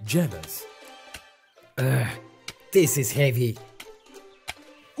brothers jealous. This is heavy.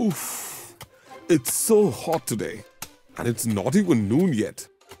 Oof. It's so hot today. And it's not even noon yet.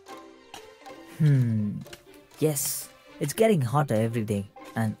 Yes, it's getting hotter every day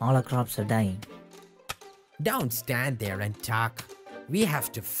and all our crops are dying. Don't stand there and talk. We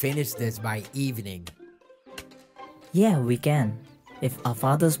have to finish this by evening. Yeah, we can, if our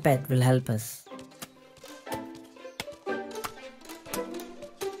father's pet will help us.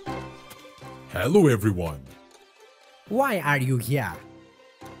 Hello everyone. Why are you here?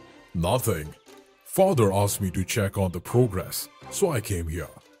 Nothing. Father asked me to check on the progress, so I came here.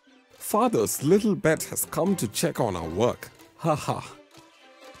 Father's little bet has come to check on our work. Haha.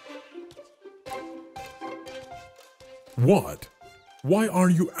 What? Why are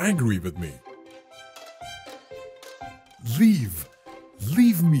you angry with me? Leave.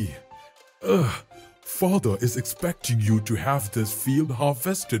 Leave me. Father is expecting you to have this field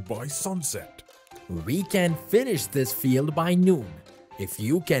harvested by sunset. We can finish this field by noon, if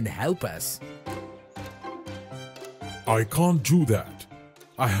you can help us. I can't do that.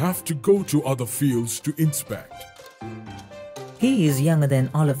 I have to go to other fields to inspect. He is younger than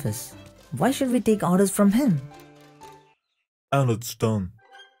all of us. Why should we take orders from him? And it's done.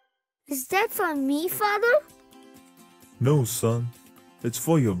 Is that for me, Father? No, son. It's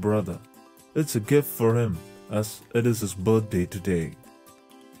for your brother. It's a gift for him, as it is his birthday today.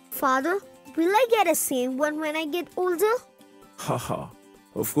 Father, will I get a same one when I get older? Haha.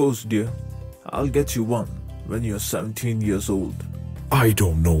 Of course, dear. I'll get you one when you're 17 years old. I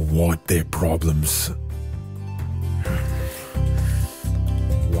don't know what their problems.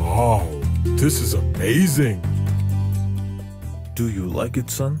 Wow, this is amazing. Do you like it,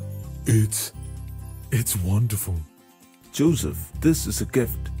 son? It's wonderful. Joseph, this is a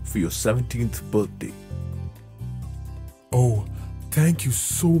gift for your 17th birthday. Oh, thank you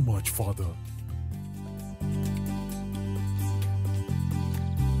so much, Father.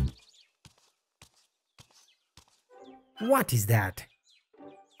 What is that?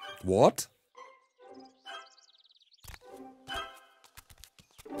 What?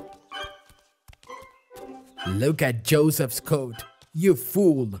 Look at Joseph's coat, you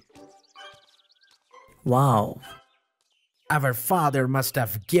fool. Wow. Our father must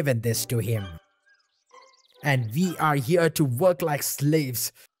have given this to him. And we are here to work like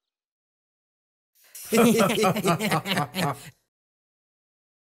slaves. Hey,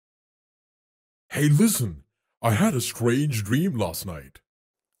 listen. I had a strange dream last night.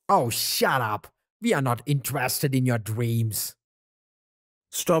 Oh, shut up. We are not interested in your dreams.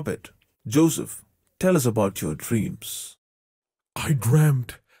 Stop it. Joseph, tell us about your dreams. I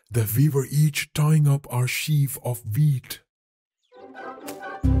dreamt that we were each tying up our sheaf of wheat.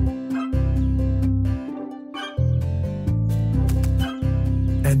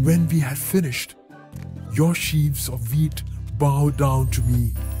 And when we had finished, your sheaves of wheat bowed down to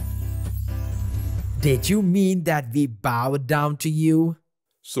me. Did you mean that we bowed down to you?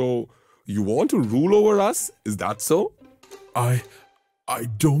 So, you want to rule over us? Is that so? I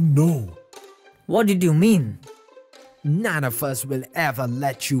don't know. What did you mean? None of us will ever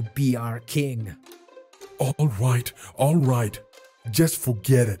let you be our king. All right. Just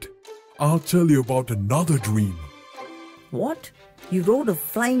forget it. I'll tell you about another dream. What? You rode a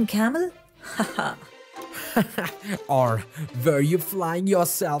flying camel? Haha. Or were you flying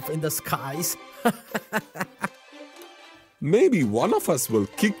yourself in the skies? Maybe one of us will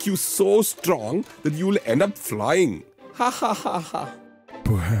kick you so strong that you will end up flying. Ha ha ha ha.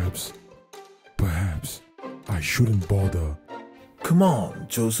 Perhaps I shouldn't bother. Come on,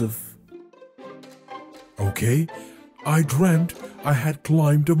 Joseph. Okay, I dreamt I had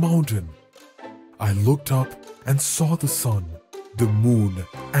climbed a mountain. I looked up and saw the sun, the moon,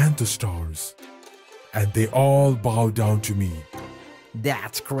 and the stars. And they all bowed down to me.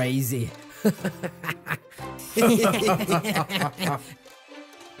 That's crazy.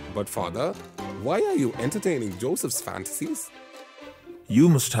 But father, why are you entertaining Joseph's fantasies? You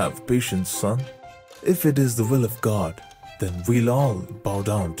must have patience, son. If it is the will of God, then we'll all bow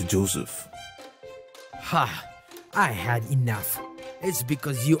down to Joseph. Ha! I had enough. It's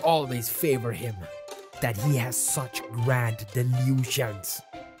because you always favor him that he has such grand delusions.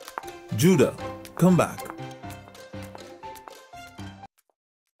 Judah, come back.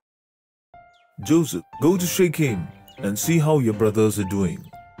 Joseph, go to Shechem and see how your brothers are doing.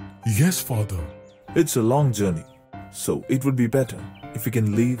 Yes, father. It's a long journey, so it would be better if we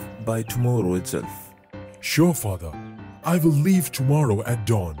can leave by tomorrow itself. Sure, father. I will leave tomorrow at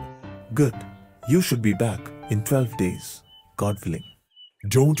dawn. Good. You should be back in 12 days, God willing.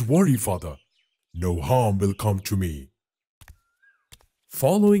 Don't worry, father. No harm will come to me.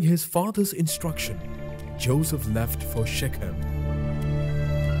 Following his father's instruction, Joseph left for Shechem.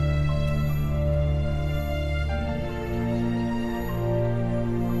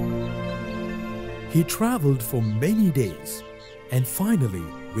 He traveled for many days and finally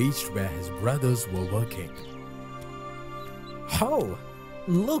reached where his brothers were working. Oh,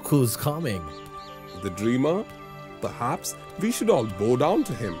 look who's coming. The dreamer? Perhaps we should all bow down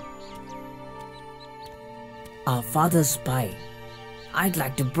to him. Our father's spy. I'd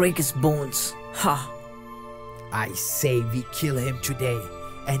like to break his bones. Ha! I say we kill him today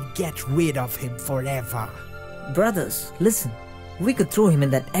and get rid of him forever. Brothers, listen. We could throw him in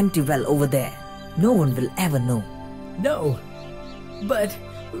that empty well over there. No one will ever know. No, but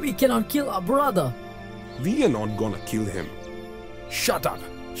we cannot kill our brother. We are not gonna kill him. Shut up!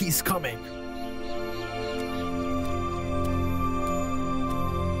 He's coming!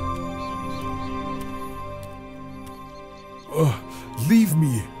 Leave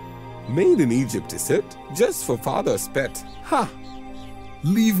me! Made in Egypt, is it? Just for father's pet. Ha!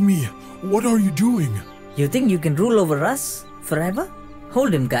 Leave me! What are you doing? You think you can rule over us forever?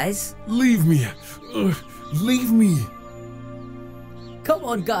 Hold him, guys. Leave me! Leave me! Come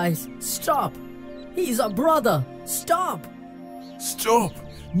on, guys, stop! He's our brother! Stop! Stop!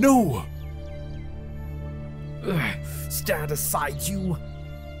 No! Stand aside, you!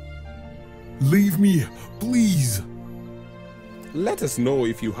 Leave me, please! Let us know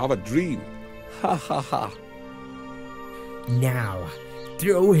if you have a dream. Ha ha ha. Now,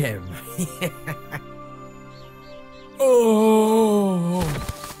 throw him! Oh!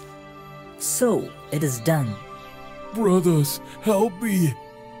 So, it is done. Brothers, help me!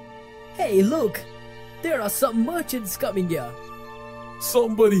 Hey, look! There are some merchants coming here.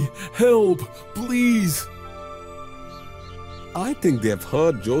 Somebody, help, please! I think they have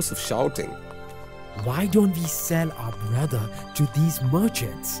heard Joseph shouting. Why don't we sell our brother to these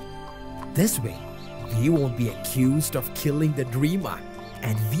merchants? This way, we won't be accused of killing the dreamer,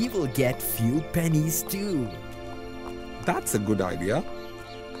 and we will get few pennies too. That's a good idea.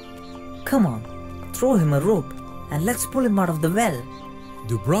 Come on, throw him a rope and let's pull him out of the well.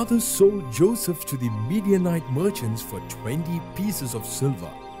 The brothers sold Joseph to the Midianite merchants for 20 pieces of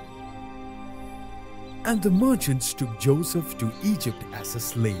silver. And the merchants took Joseph to Egypt as a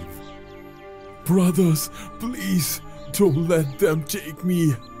slave. Brothers, please don't let them take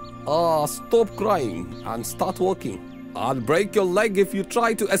me. Stop crying and start working. I'll break your leg if you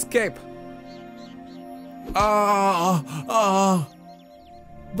try to escape.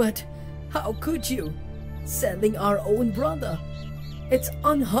 But how could you? Selling our own brother. It's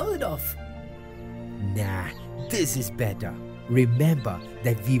unheard of. Nah, this is better. Remember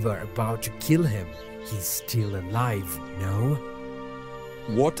that we were about to kill him. He's still alive, no?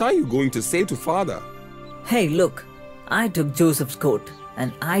 What are you going to say to father? Hey, look, I took Joseph's coat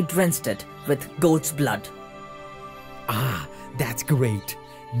and I drenched it with goat's blood. Ah, that's great.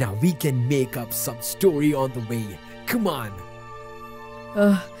 Now we can make up some story on the way. Come on.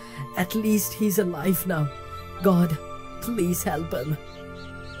 At least he's alive now. God, please help him.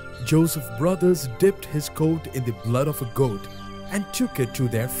 Joseph's brothers dipped his coat in the blood of a goat and took it to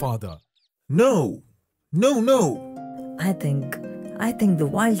their father. No! No, no! I think the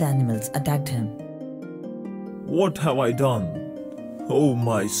wild animals attacked him. What have I done? Oh,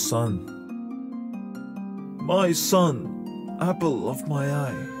 my son. My son, apple of my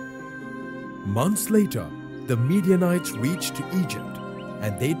eye. Months later, the Midianites reached Egypt,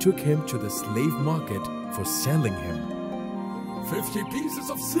 and they took him to the slave market for selling him. 50 pieces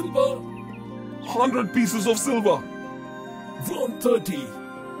of silver. 100 pieces of silver. 130.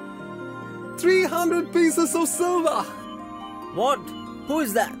 300 pieces of silver. What? Who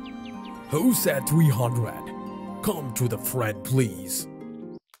is that? Who said 300? Come to the front, please.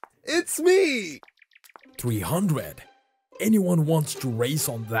 It's me. 300. Anyone wants to race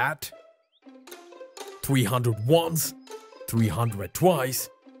on that? 300 once, 300 twice,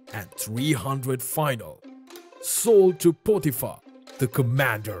 and 300 final. Sold to Potiphar, the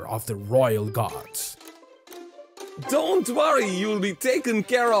commander of the royal guards. Don't worry, you'll be taken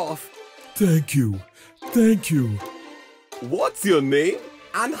care of. Thank you. Thank you. What's your name?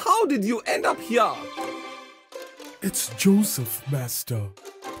 And how did you end up here? It's Joseph, master.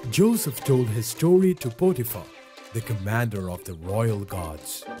 Joseph told his story to Potiphar, the commander of the royal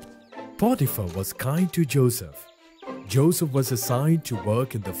guards. Potiphar was kind to Joseph. Joseph was assigned to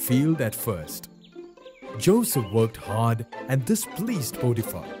work in the field at first. Joseph worked hard and this pleased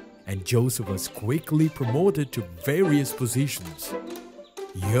Potiphar, and Joseph was quickly promoted to various positions.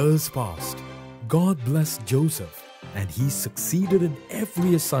 Years passed. God blessed Joseph, and he succeeded in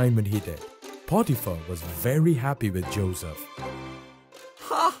every assignment he did. Potiphar was very happy with Joseph.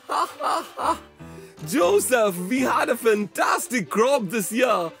 Ha ha ha ha! Joseph, we had a fantastic crop this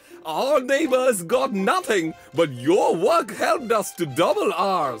year. Our neighbors got nothing, but your work helped us to double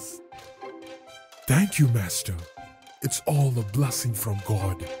ours. Thank you, master. It's all a blessing from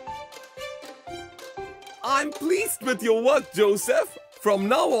God. I'm pleased with your work, Joseph. From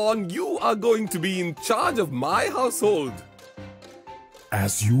now on, you are going to be in charge of my household.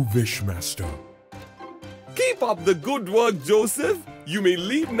 As you wish, master. Keep up the good work, Joseph. You may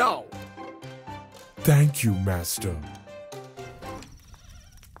leave now. Thank you, master.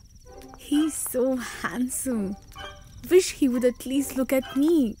 He's so handsome. Wish he would at least look at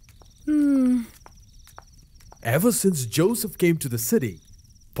me. Ever since Joseph came to the city,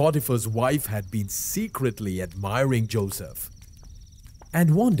 Potiphar's wife had been secretly admiring Joseph.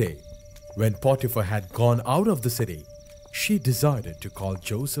 And one day, when Potiphar had gone out of the city, she decided to call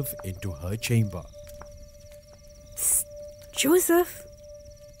Joseph into her chamber. Psst, Joseph?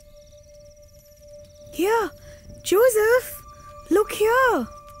 Here, Joseph! Look here!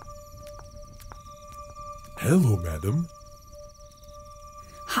 Hello, madam.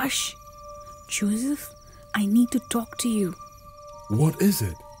 Hush! Joseph, I need to talk to you. What is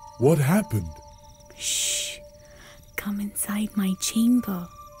it? What happened? Shh! Come inside my chamber.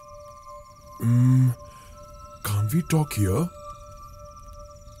 Can't we talk here?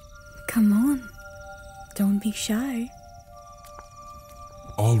 Come on. Don't be shy.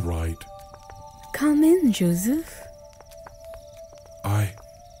 All right. Come in, Joseph.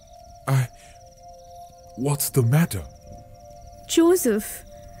 What's the matter? Joseph,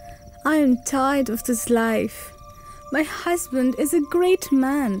 I am tired of this life. My husband is a great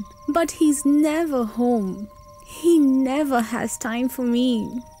man, but he's never home. He never has time for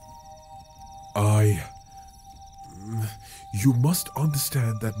me. You must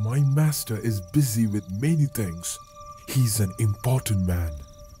understand that my master is busy with many things. He's an important man.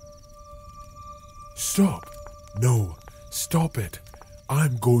 Stop. No, stop it.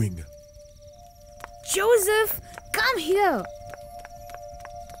 I'm going. Joseph, come here.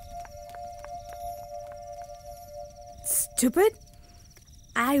 Stupid.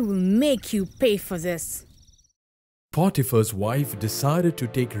 I will make you pay for this. Potiphar's wife decided to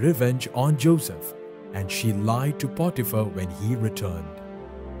take revenge on Joseph, and she lied to Potiphar when he returned.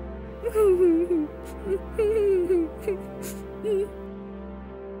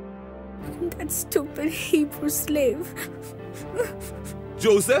 That stupid Hebrew slave.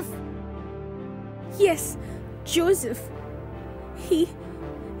 Joseph? Yes, Joseph. He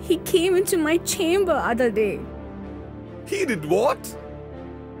came into my chamber other day. He did what?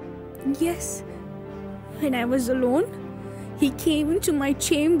 Yes. When I was alone, he came into my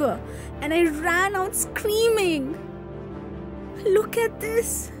chamber and I ran out screaming. Look at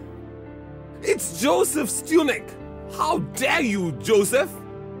this. It's Joseph's tunic. How dare you, Joseph?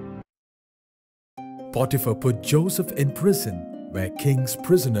 Potiphar put Joseph in prison where king's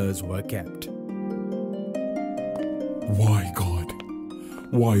prisoners were kept. Why, God?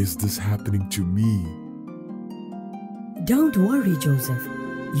 Why is this happening to me? Don't worry, Joseph.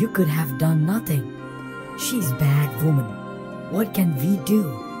 You could have done nothing. She's bad woman. What can we do?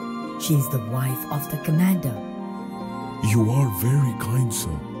 She's the wife of the commander. You are very kind,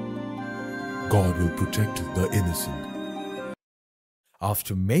 sir. God will protect the innocent.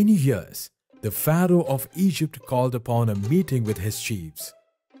 After many years, the Pharaoh of Egypt called upon a meeting with his chiefs.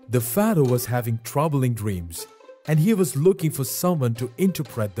 The Pharaoh was having troubling dreams, and he was looking for someone to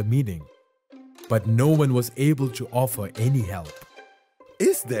interpret the meaning. But no one was able to offer any help.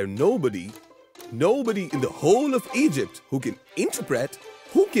 Is there nobody in the whole of Egypt who can interpret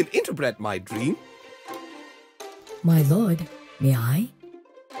my dream? My lord, may I?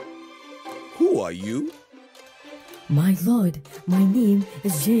 Who are you? My lord, my name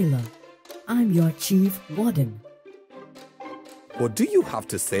is Jailer. I'm your chief warden. What do you have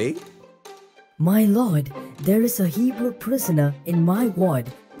to say? My lord, there is a Hebrew prisoner in my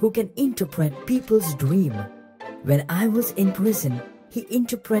ward who can interpret people's dream. When I was in prison, he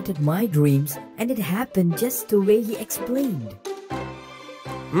interpreted my dreams and it happened just the way he explained.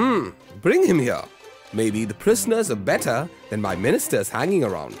 Bring him here. Maybe the prisoners are better than my ministers hanging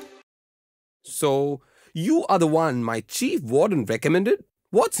around. So, you are the one my chief warden recommended?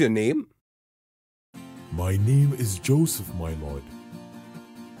 What's your name? My name is Joseph, my lord.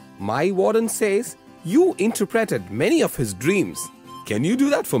 My warden says you interpreted many of his dreams. Can you do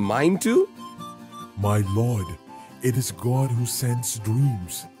that for mine too? My lord, it is God who sends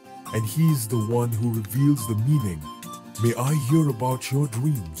dreams, and he is the one who reveals the meaning. May I hear about your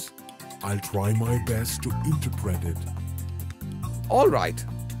dreams? I'll try my best to interpret it. All right.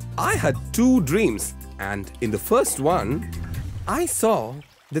 I had 2 dreams, and in the first one, I saw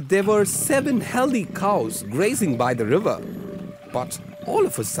that there were 7 healthy cows grazing by the river. But all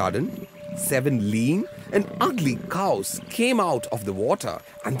of a sudden, 7 lean and ugly cows came out of the water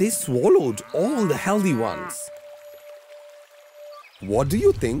and they swallowed all the healthy ones. What do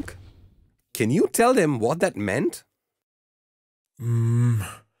you think? Can you tell them what that meant?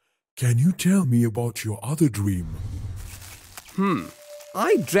 Can you tell me about your other dream?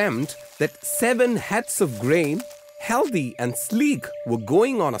 I dreamt that 7 heads of grain, healthy and sleek, were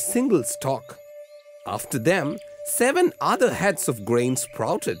going on a single stalk. After them, 7 other heads of grain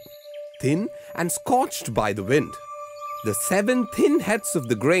sprouted, thin and scorched by the wind. The 7 thin heads of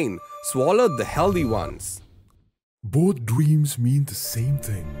the grain swallowed the healthy ones. Both dreams mean the same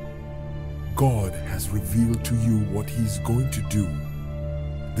thing. God has revealed to you what he is going to do.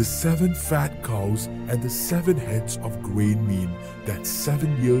 The 7 fat cows and the 7 heads of grain mean that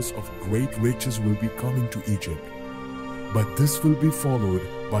 7 years of great riches will be coming to Egypt. But this will be followed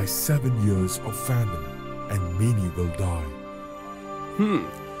by 7 years of famine, and many will die.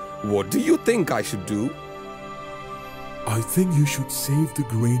 What do you think I should do? I think you should save the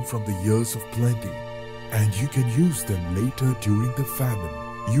grain from the years of plenty, and you can use them later during the famine.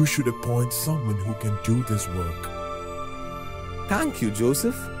 You should appoint someone who can do this work. Thank you,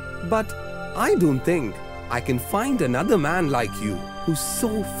 Joseph, but I don't think I can find another man like you who's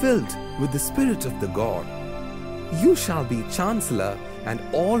so filled with the Spirit of the God. You shall be chancellor, and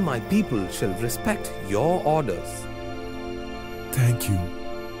all my people shall respect your orders. Thank you.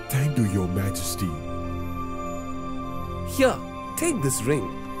 Thank you, Your Majesty. Here, take this ring.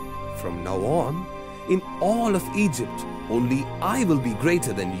 From now on, in all of Egypt, only I will be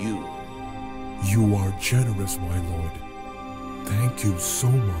greater than you. You are generous, my lord. Thank you so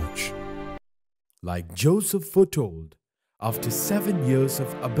much. Like Joseph foretold, after 7 years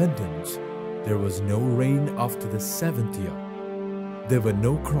of abundance, there was no rain after the 7th year. There were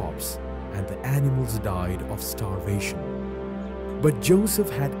no crops, and the animals died of starvation. But Joseph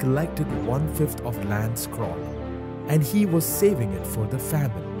had collected 1/5 of land's crop, and he was saving it for the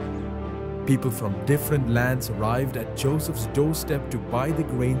famine. People from different lands arrived at Joseph's doorstep to buy the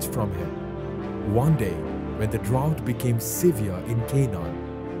grains from him. One day, when the drought became severe in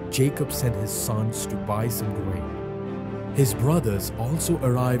Canaan, Jacob sent his sons to buy some grain. His brothers also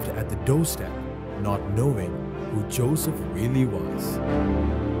arrived at the doorstep, not knowing who Joseph really was.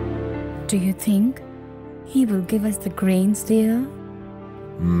 Do you think he will give us the grains, dear?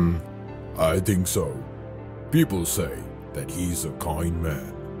 I think so. People say that he's a kind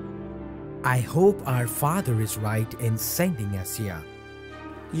man. I hope our father is right in sending us here.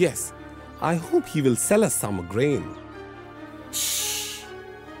 Yes, I hope he will sell us some grain. Shh!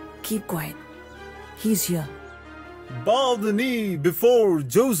 Keep quiet. He's here. Bow the knee before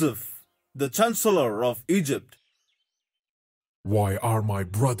Joseph, the Chancellor of Egypt. Why are my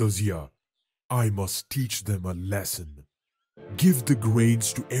brothers here? I must teach them a lesson. Give the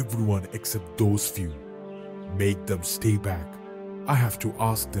grains to everyone except those few. Make them stay back. I have to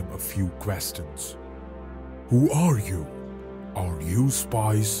ask them a few questions. Who are you? Are you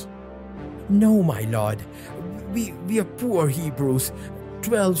spies? No, my lord. We are poor Hebrews,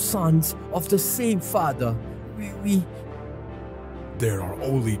 12 sons of the same father. There are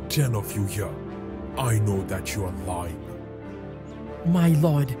only 10 of you here. I know that you are lying. My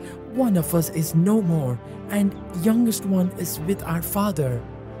lord, one of us is no more, and youngest one is with our father.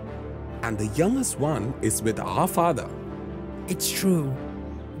 And the youngest one is with our father. It's true.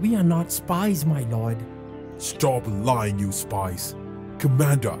 We are not spies, my lord. Stop lying, you spies.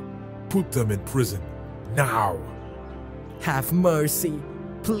 Commander, put them in prison. Now! Have mercy.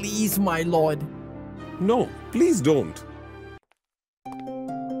 Please, my lord. No, please don't.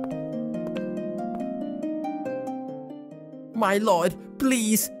 My lord,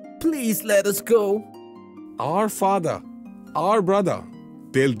 please let us go. Our father, our brother,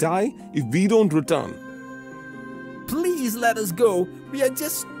 they'll die if we don't return. Please let us go. We are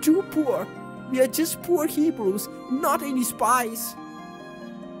just too poor. We are just poor Hebrews, not any spies.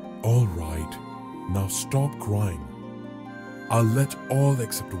 All right, now stop crying. I'll let all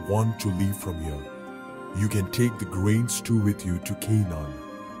except one to leave from here. You can take the grains too with you to Canaan.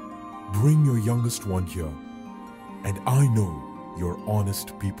 Bring your youngest one here. And I know you're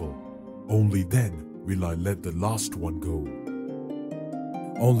honest people. Only then will I let the last one go.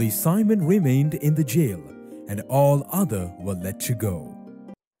 Only Simon remained in the jail, and all other were let to go.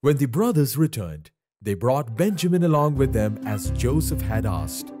 When the brothers returned, they brought Benjamin along with them as Joseph had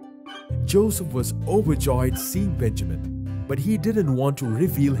asked. Joseph was overjoyed seeing Benjamin, but he didn't want to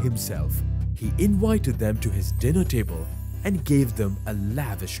reveal himself. He invited them to his dinner table and gave them a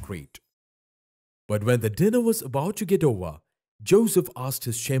lavish treat. But when the dinner was about to get over, Joseph asked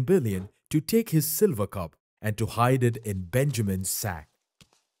his chamberlain to take his silver cup and to hide it in Benjamin's sack.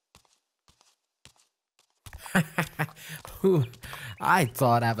 I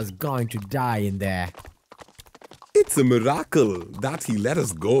thought I was going to die in there. It's a miracle that he let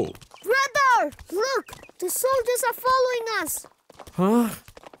us go. Brother, look! The soldiers are following us. Huh?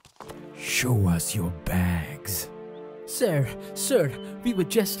 Show us your bags. Sir, we were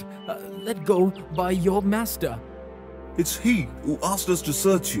just let go by your master. It's he who asked us to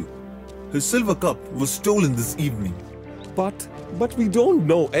search you. His silver cup was stolen this evening. But we don't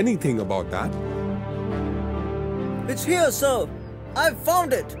know anything about that. It's here, sir. I've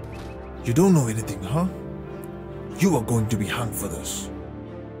found it. You don't know anything, huh? You are going to be hung for this.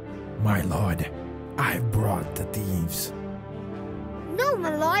 My lord, I've brought the thieves. No,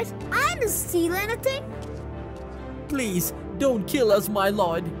 my lord. I didn't steal anything. Please, don't kill us, my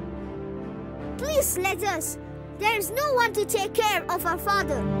lord. Please let us. There is no one to take care of our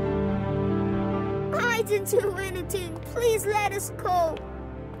father. I didn't do anything. Please let us go.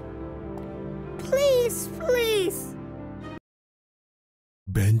 Please.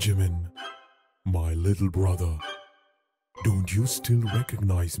 Benjamin, my little brother, don't you still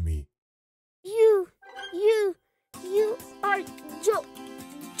recognize me? You are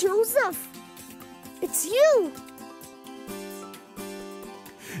Joseph. It's you.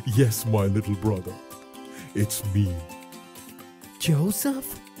 Yes, my little brother. It's me.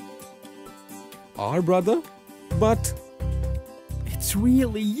 Joseph? Our brother? But it's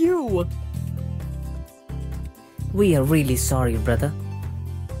really you. We are really sorry, brother.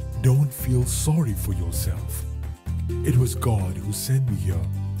 Don't feel sorry for yourself. It was God who sent me here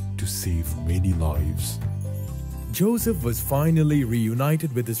to save many lives. Joseph was finally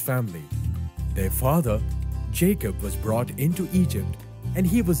reunited with his family. Their father, Jacob, was brought into Egypt, and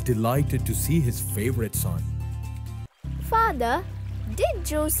he was delighted to see his favorite son. Father, did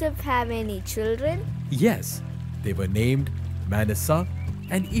Joseph have any children? Yes, they were named Manasseh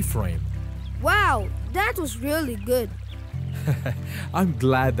and Ephraim. Wow, that was really good. I'm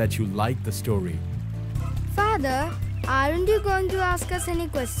glad that you liked the story. Father, aren't you going to ask us any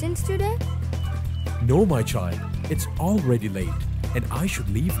questions today? No, my child, it's already late and I should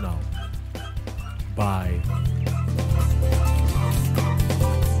leave now. Bye.